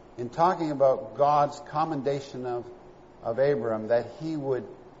 in talking about God's commendation of Abram, that he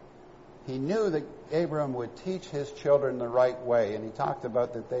knew that Abram would teach his children the right way, and he talked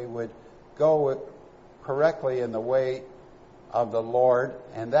about that they would go correctly in the way of the Lord,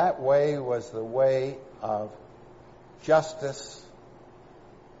 and that way was the way of justice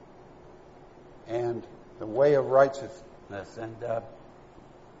and the way of righteousness. And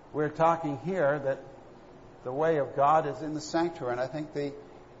we're talking here that the way of God is in the sanctuary. And I think the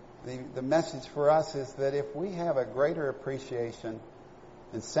message for us is that if we have a greater appreciation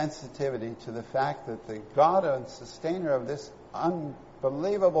and sensitivity to the fact that the God and sustainer of this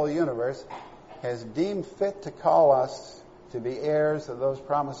unbelievable universe has deemed fit to call us to be heirs of those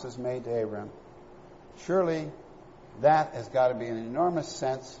promises made to Abraham, surely that has got to be an enormous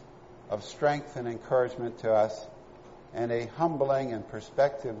sense of strength and encouragement to us, and a humbling and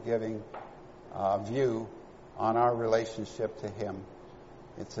perspective-giving view on our relationship to Him.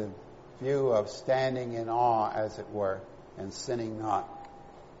 It's a view of standing in awe, as it were, and sinning not.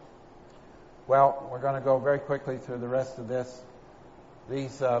 Well, we're going to go very quickly through the rest of this.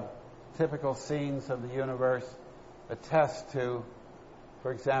 These typical scenes of the universe attest to,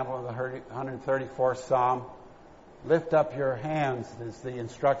 for example, the 134th Psalm, lift up your hands is the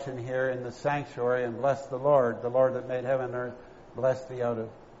instruction here in the sanctuary, and bless the Lord that made heaven and earth, bless thee out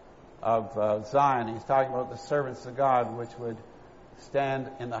of Zion. He's talking about the servants of God which would stand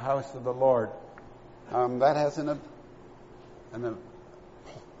in the house of the Lord. That has it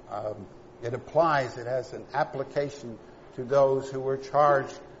has an application to those who were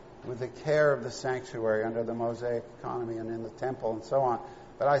charged with the care of the sanctuary under the Mosaic economy and in the temple and so on.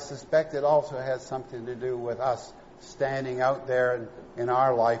 But I suspect it also has something to do with us standing out there in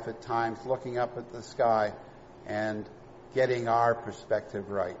our life at times, looking up at the sky and getting our perspective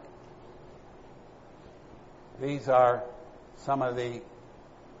right. These are some of the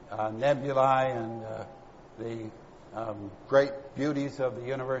nebulae and the great beauties of the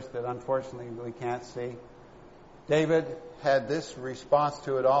universe that unfortunately we can't see. David had this response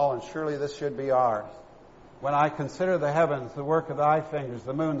to it all, and surely this should be ours. When I consider the heavens, the work of thy fingers,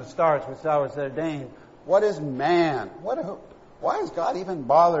 the moon, the stars, which thou hast ordained, what is man? Why is God even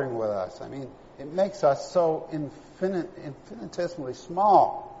bothering with us? I mean, it makes us so infinitesimally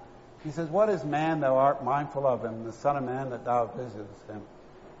small. He says, what is man thou art mindful of him, the Son of Man that thou visitest him?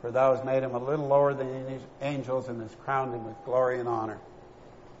 For thou hast made him a little lower than the angels and hast crowned him with glory and honor.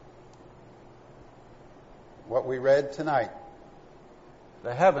 What we read tonight.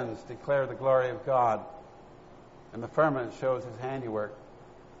 The heavens declare the glory of God, and the firmament shows his handiwork.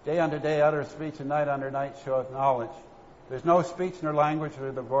 Day unto day uttereth speech, and night unto night showeth knowledge. There's no speech nor language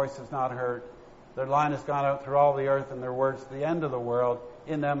where their voice is not heard. Their line has gone out through all the earth, and their words to the end of the world.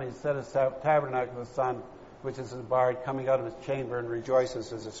 In them he set his tabernacle of the sun, which is his bard, coming out of his chamber, and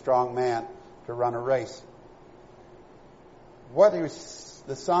rejoices as a strong man to run a race. What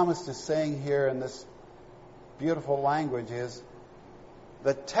the psalmist is saying here in this beautiful language is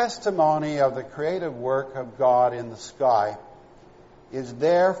the testimony of the creative work of God in the sky is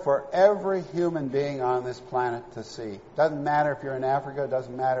there for every human being on this planet to see. Doesn't matter if you're in Africa,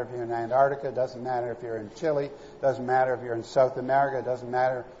 doesn't matter if you're in Antarctica, doesn't matter if you're in Chile, doesn't matter if you're in South America, doesn't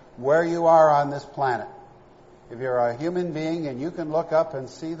matter where you are on this planet. If you're a human being and you can look up and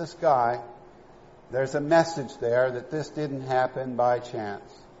see the sky, there's a message there that this didn't happen by chance.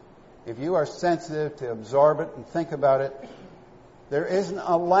 If you are sensitive to absorb it and think about it, there isn't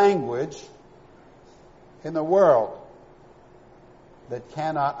a language in the world that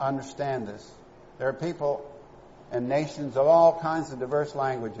cannot understand this. There are people and nations of all kinds of diverse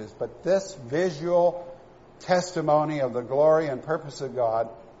languages, but this visual testimony of the glory and purpose of God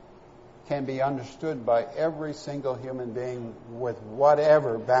can be understood by every single human being with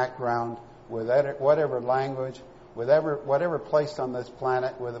whatever background, with whatever language, with whatever place on this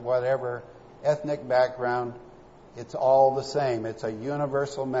planet, with whatever ethnic background. It's all the same. It's a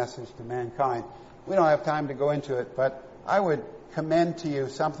universal message to mankind. We don't have time to go into it, but I would commend to you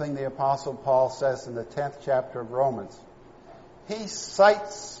something the Apostle Paul says in the 10th chapter of Romans. He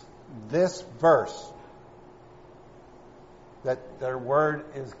cites this verse, that their word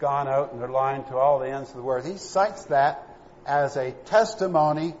is gone out and their line to all the ends of the world. He cites that as a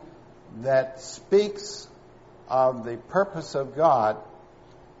testimony that speaks of the purpose of God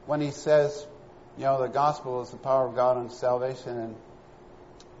when he says, the gospel is the power of God unto salvation. And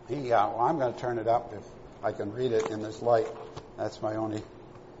I'm going to turn it up if I can read it in this light. That's my only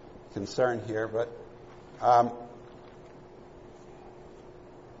concern here. But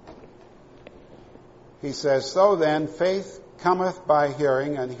he says, so then faith cometh by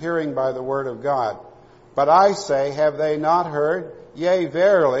hearing, and hearing by the word of God. But I say, have they not heard? Yea,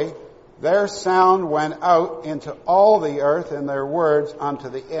 verily, their sound went out into all the earth, and their words unto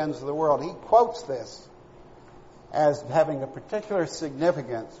the ends of the world. He quotes this as having a particular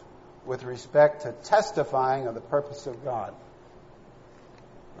significance with respect to testifying of the purpose of God.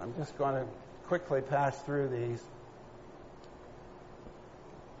 I'm just going to quickly pass through these.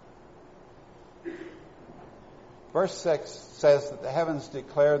 Verse 6 says that the heavens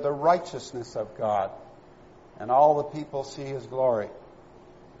declare the righteousness of God, and all the people see his glory.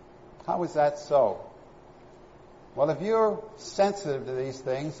 How is that so? Well, if you're sensitive to these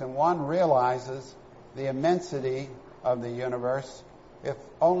things and one realizes the immensity of the universe, if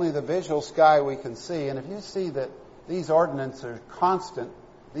only the visual sky we can see, and if you see that these ordinances are constant,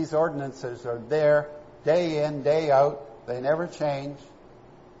 these ordinances are there day in, day out, they never change,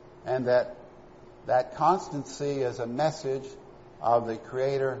 and that constancy is a message of the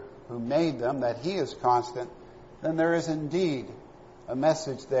Creator who made them, that he is constant, then there is indeed a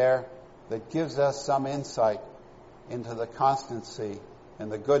message there that gives us some insight into the constancy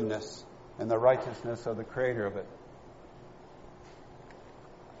and the goodness and the righteousness of the Creator of it.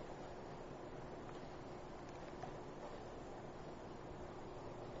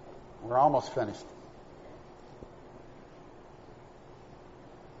 We're almost finished.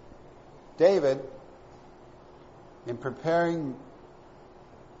 David, in preparing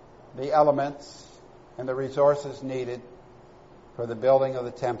the elements and the resources needed for the building of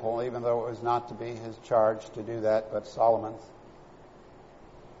the temple, even though it was not to be his charge to do that, but Solomon's,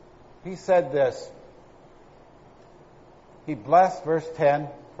 he said this. He blessed, verse 10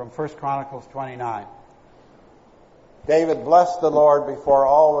 from 1 Chronicles 29. David blessed the Lord before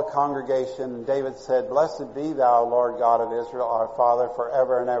all the congregation, and David said, Blessed be thou, Lord God of Israel, our Father,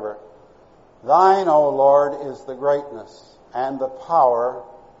 forever and ever. Thine, O Lord, is the greatness, and the power,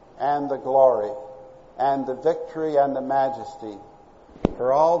 and the glory, and the victory, and the majesty.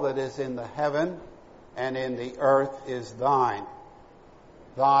 For all that is in the heaven and in the earth is thine.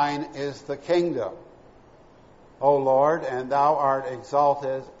 Thine is the kingdom, O Lord, and thou art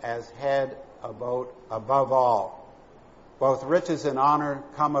exalted as head above all. Both riches and honor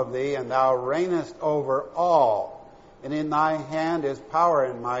come of thee, and thou reignest over all. And in thy hand is power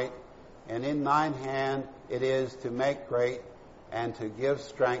and might, and in thine hand it is to make great and to give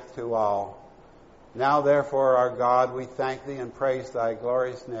strength to all. Now therefore, our God, we thank thee and praise thy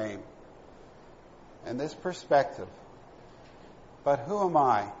glorious name. And this perspective, but who am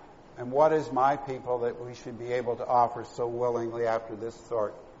I, and what is my people that we should be able to offer so willingly after this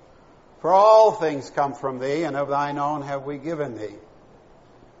sort? For all things come from thee, and of thine own have we given thee.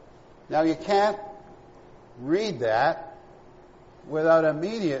 Now you can't read that without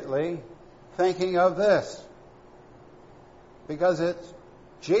immediately thinking of this, because it's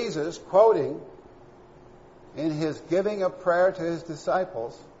Jesus quoting in his giving of prayer to his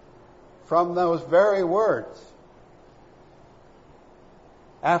disciples from those very words.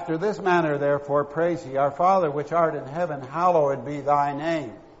 After this manner, therefore, praise ye, our Father which art in heaven, hallowed be thy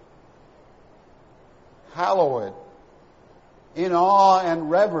name. Hallowed. In awe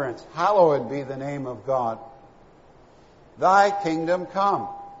and reverence, hallowed be the name of God. Thy kingdom come.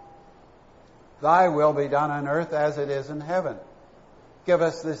 Thy will be done on earth as it is in heaven. Give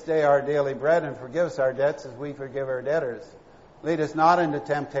us this day our daily bread, and forgive us our debts as we forgive our debtors. Lead us not into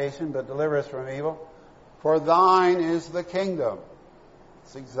temptation, but deliver us from evil. For thine is the kingdom.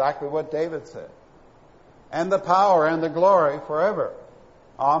 It's exactly what David said. And the power and the glory forever.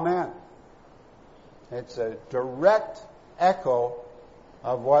 Amen. It's a direct echo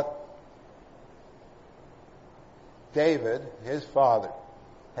of what David, his father,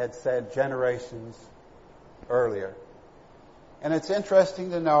 had said generations earlier. And it's interesting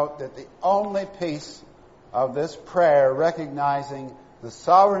to note that the only piece of this prayer recognizing the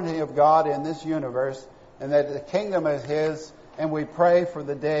sovereignty of God in this universe and that the kingdom is his, and we pray for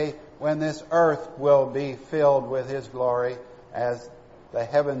the day when this earth will be filled with his glory as the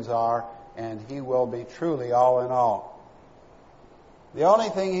heavens are, and he will be truly all in all. The only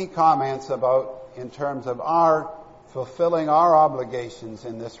thing he comments about in terms of our fulfilling our obligations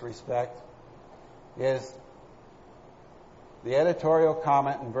in this respect is the editorial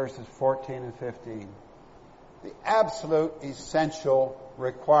comment in verses 14 and 15. The absolute essential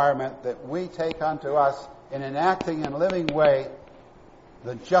requirement that we take unto us in an acting and living way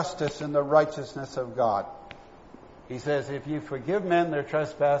the justice and the righteousness of God. He says, if you forgive men their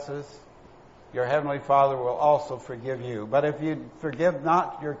trespasses, your heavenly Father will also forgive you. But if you forgive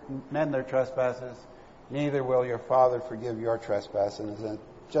not your men their trespasses, neither will your Father forgive your trespasses. And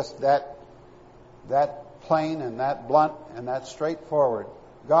just that plain and that blunt and that straightforward.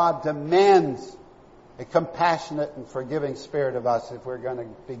 God demands a compassionate and forgiving spirit of us if we're going to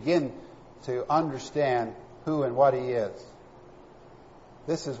begin to understand who and what he is.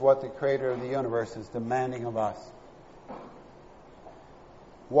 This is what the Creator of the universe is demanding of us.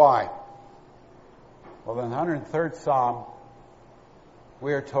 Why? Well, in the 103rd Psalm,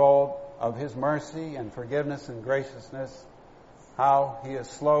 we are told of his mercy and forgiveness and graciousness, how he is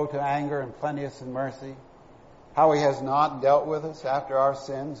slow to anger and plenteous in mercy, how he has not dealt with us after our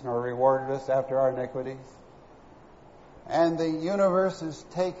sins nor rewarded us after our iniquities. And the universe is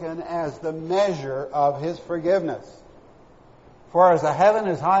taken as the measure of his forgiveness. For as the heaven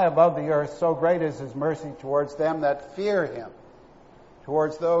is high above the earth, so great is his mercy towards them that fear him,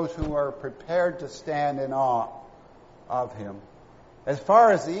 towards those who are prepared to stand in awe of him. As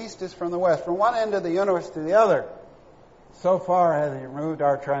far as the east is from the west, from one end of the universe to the other, so far has he removed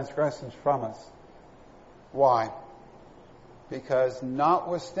our transgressions from us. Why? Because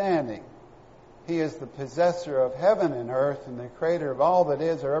notwithstanding, he is the possessor of heaven and earth and the creator of all that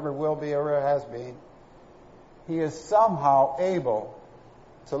is or ever will be or ever has been. He is somehow able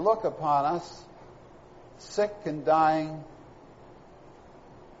to look upon us, sick and dying,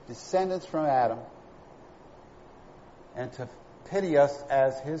 descendants from Adam, and to pity us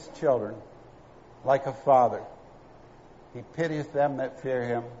as his children, like a father. He pitieth them that fear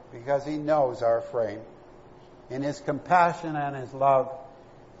him, because he knows our frame. In his compassion and his love,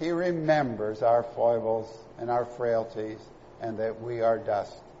 he remembers our foibles and our frailties, and that we are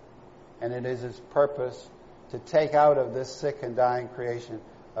dust. And it is his purpose to take out of this sick and dying creation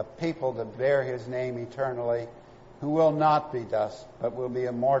a people to bear his name eternally, who will not be dust, but will be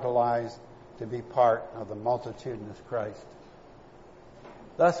immortalized to be part of the multitudinous Christ.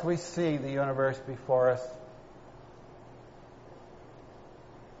 Thus we see the universe before us.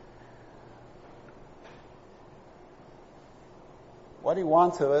 What he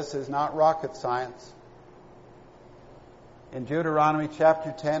wants of us is not rocket science. in Deuteronomy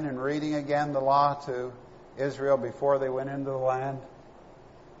chapter 10 and reading again the law to Israel before they went into the land,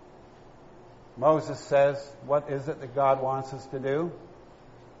 Moses says, what is it that God wants us to do?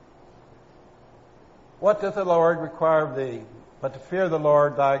 What doth the Lord require of thee, but to fear the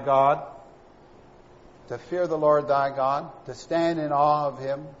Lord thy God? To fear the Lord thy God, to stand in awe of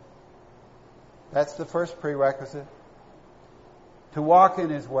Him. That's the first prerequisite. To walk in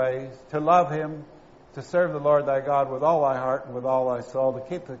His ways, to love Him, to serve the Lord thy God with all thy heart and with all thy soul, to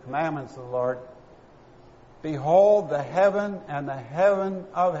keep the commandments of the Lord. Behold, the heaven and the heaven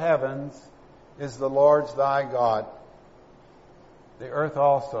of heavens is the Lord's thy God. The earth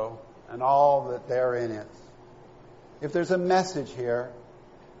also, and all that therein is. If there's a message here,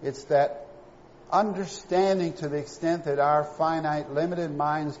 it's that understanding to the extent that our finite, limited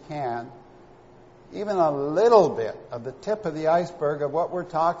minds can, even a little bit of the tip of the iceberg of what we're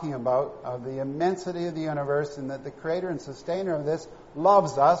talking about, of the immensity of the universe, and that the creator and sustainer of this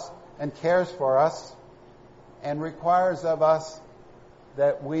loves us and cares for us and requires of us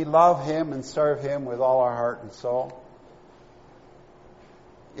that we love Him and serve Him with all our heart and soul.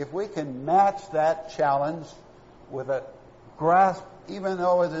 If we can match that challenge with a grasp, even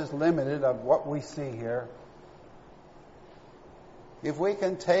though it is limited, of what we see here, if we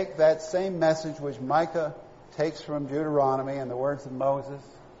can take that same message which Micah takes from Deuteronomy and the words of Moses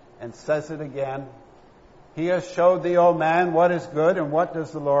and says it again, He has showed thee, O man, what is good, and what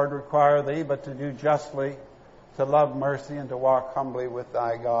does the Lord require thee, but to do justly, to love mercy, and to walk humbly with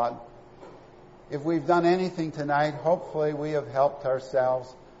thy God. If we've done anything tonight, hopefully we have helped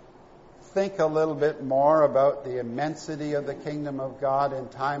ourselves think a little bit more about the immensity of the kingdom of God in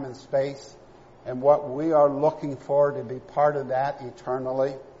time and space, and what we are looking for to be part of that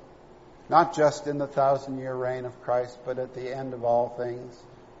eternally, not just in the 1,000-year reign of Christ, but at the end of all things.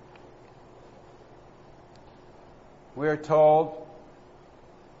 We are told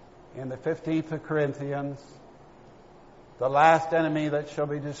in the 15th of Corinthians, the last enemy that shall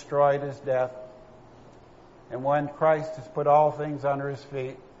be destroyed is death. And when Christ has put all things under His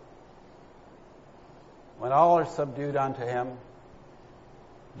feet, when all are subdued unto Him,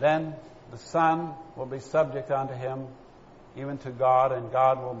 then the Son will be subject unto Him, even to God, and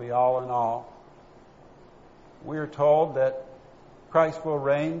God will be all in all. We are told that Christ will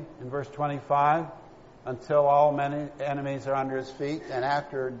reign, in verse 25, until all many enemies are under His feet, and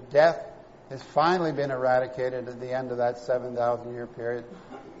after death has finally been eradicated at the end of that 7,000-year period.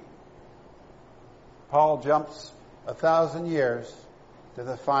 Paul jumps 1,000 years to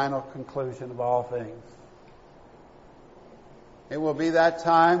the final conclusion of all things. It will be that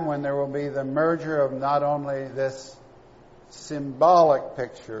time when there will be the merger of not only this symbolic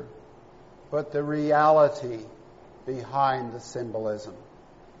picture, but the reality behind the symbolism.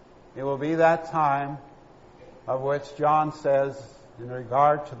 It will be that time of which John says, in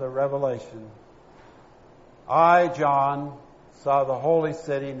regard to the revelation, I, John, saw the holy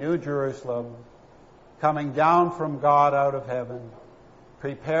city, New Jerusalem, coming down from God out of heaven,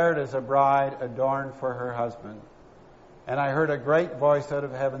 prepared as a bride adorned for her husband. And I heard a great voice out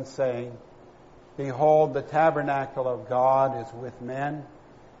of heaven saying, Behold, the tabernacle of God is with men.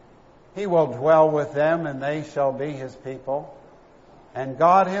 He will dwell with them, and they shall be His people. And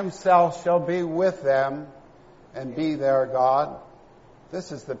God Himself shall be with them and be their God.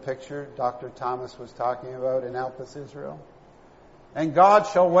 This is the picture Dr. Thomas was talking about in Elpis, Israel. And God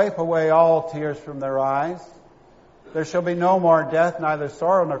shall wipe away all tears from their eyes. There shall be no more death, neither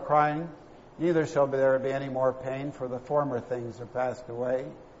sorrow nor crying, neither shall there be any more pain, for the former things are passed away.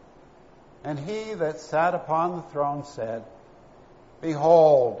 And He that sat upon the throne said,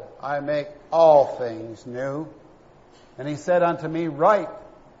 Behold, I make all things new. And He said unto me, Write,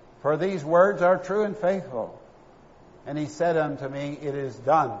 for these words are true and faithful. And He said unto me, It is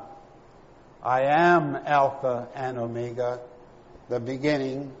done. I am Alpha and Omega, the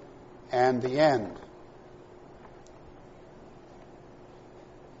beginning and the end.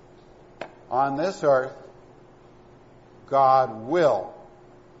 On this earth, God will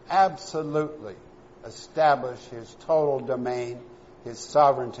absolutely establish His total domain, His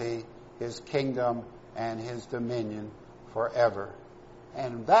sovereignty, His kingdom, and His dominion forever.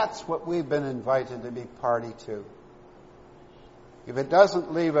 And that's what we've been invited to be party to. If it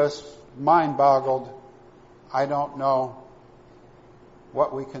doesn't leave us mind-boggled, I don't know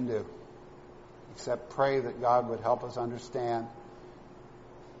what we can do, except pray that God would help us understand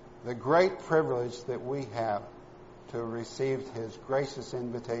the great privilege that we have to have received His gracious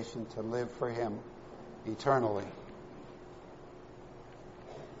invitation to live for Him eternally.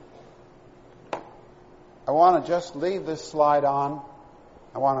 I want to just leave this slide on.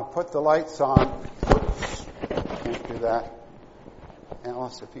 I want to put the lights on. Oops, can't do that.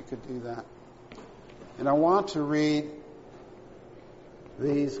 Alice, if you could do that. And I want to read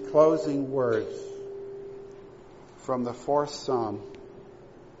these closing words from the 4th Psalm.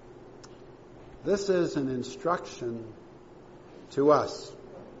 This is an instruction to us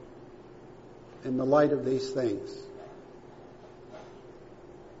in the light of these things.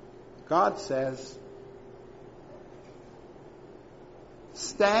 God says,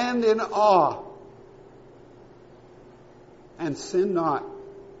 stand in awe and sin not.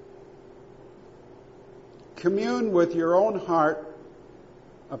 Commune with your own heart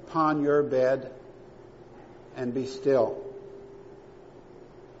upon your bed and be still.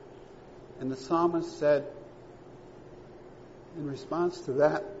 And the psalmist said, in response to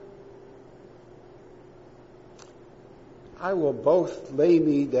that, I will both lay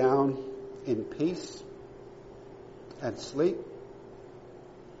me down in peace and sleep,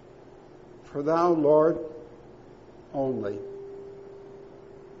 for thou, Lord, only,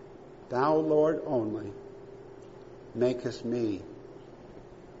 thou, Lord, only, makest me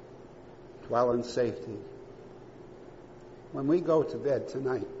dwell in safety. When we go to bed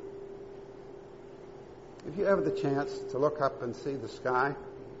tonight, if you have the chance to look up and see the sky,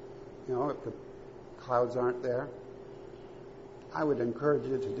 if the clouds aren't there, I would encourage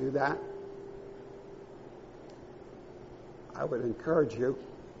you to do that. I would encourage you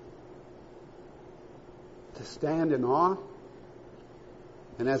to stand in awe,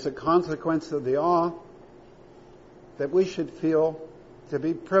 and as a consequence of the awe, that we should feel to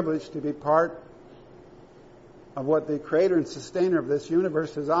be privileged to be part of what the Creator and Sustainer of this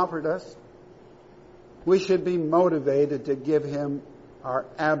universe has offered us. We should be motivated to give Him our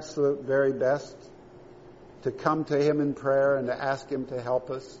absolute very best, to come to Him in prayer and to ask Him to help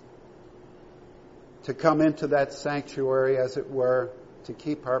us, to come into that sanctuary, as it were, to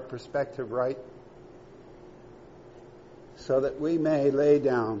keep our perspective right, so that we may lay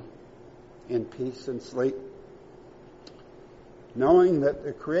down in peace and sleep, knowing that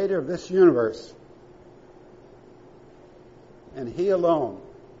the Creator of this universe, and He alone,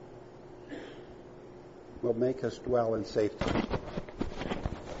 will make us dwell in safety.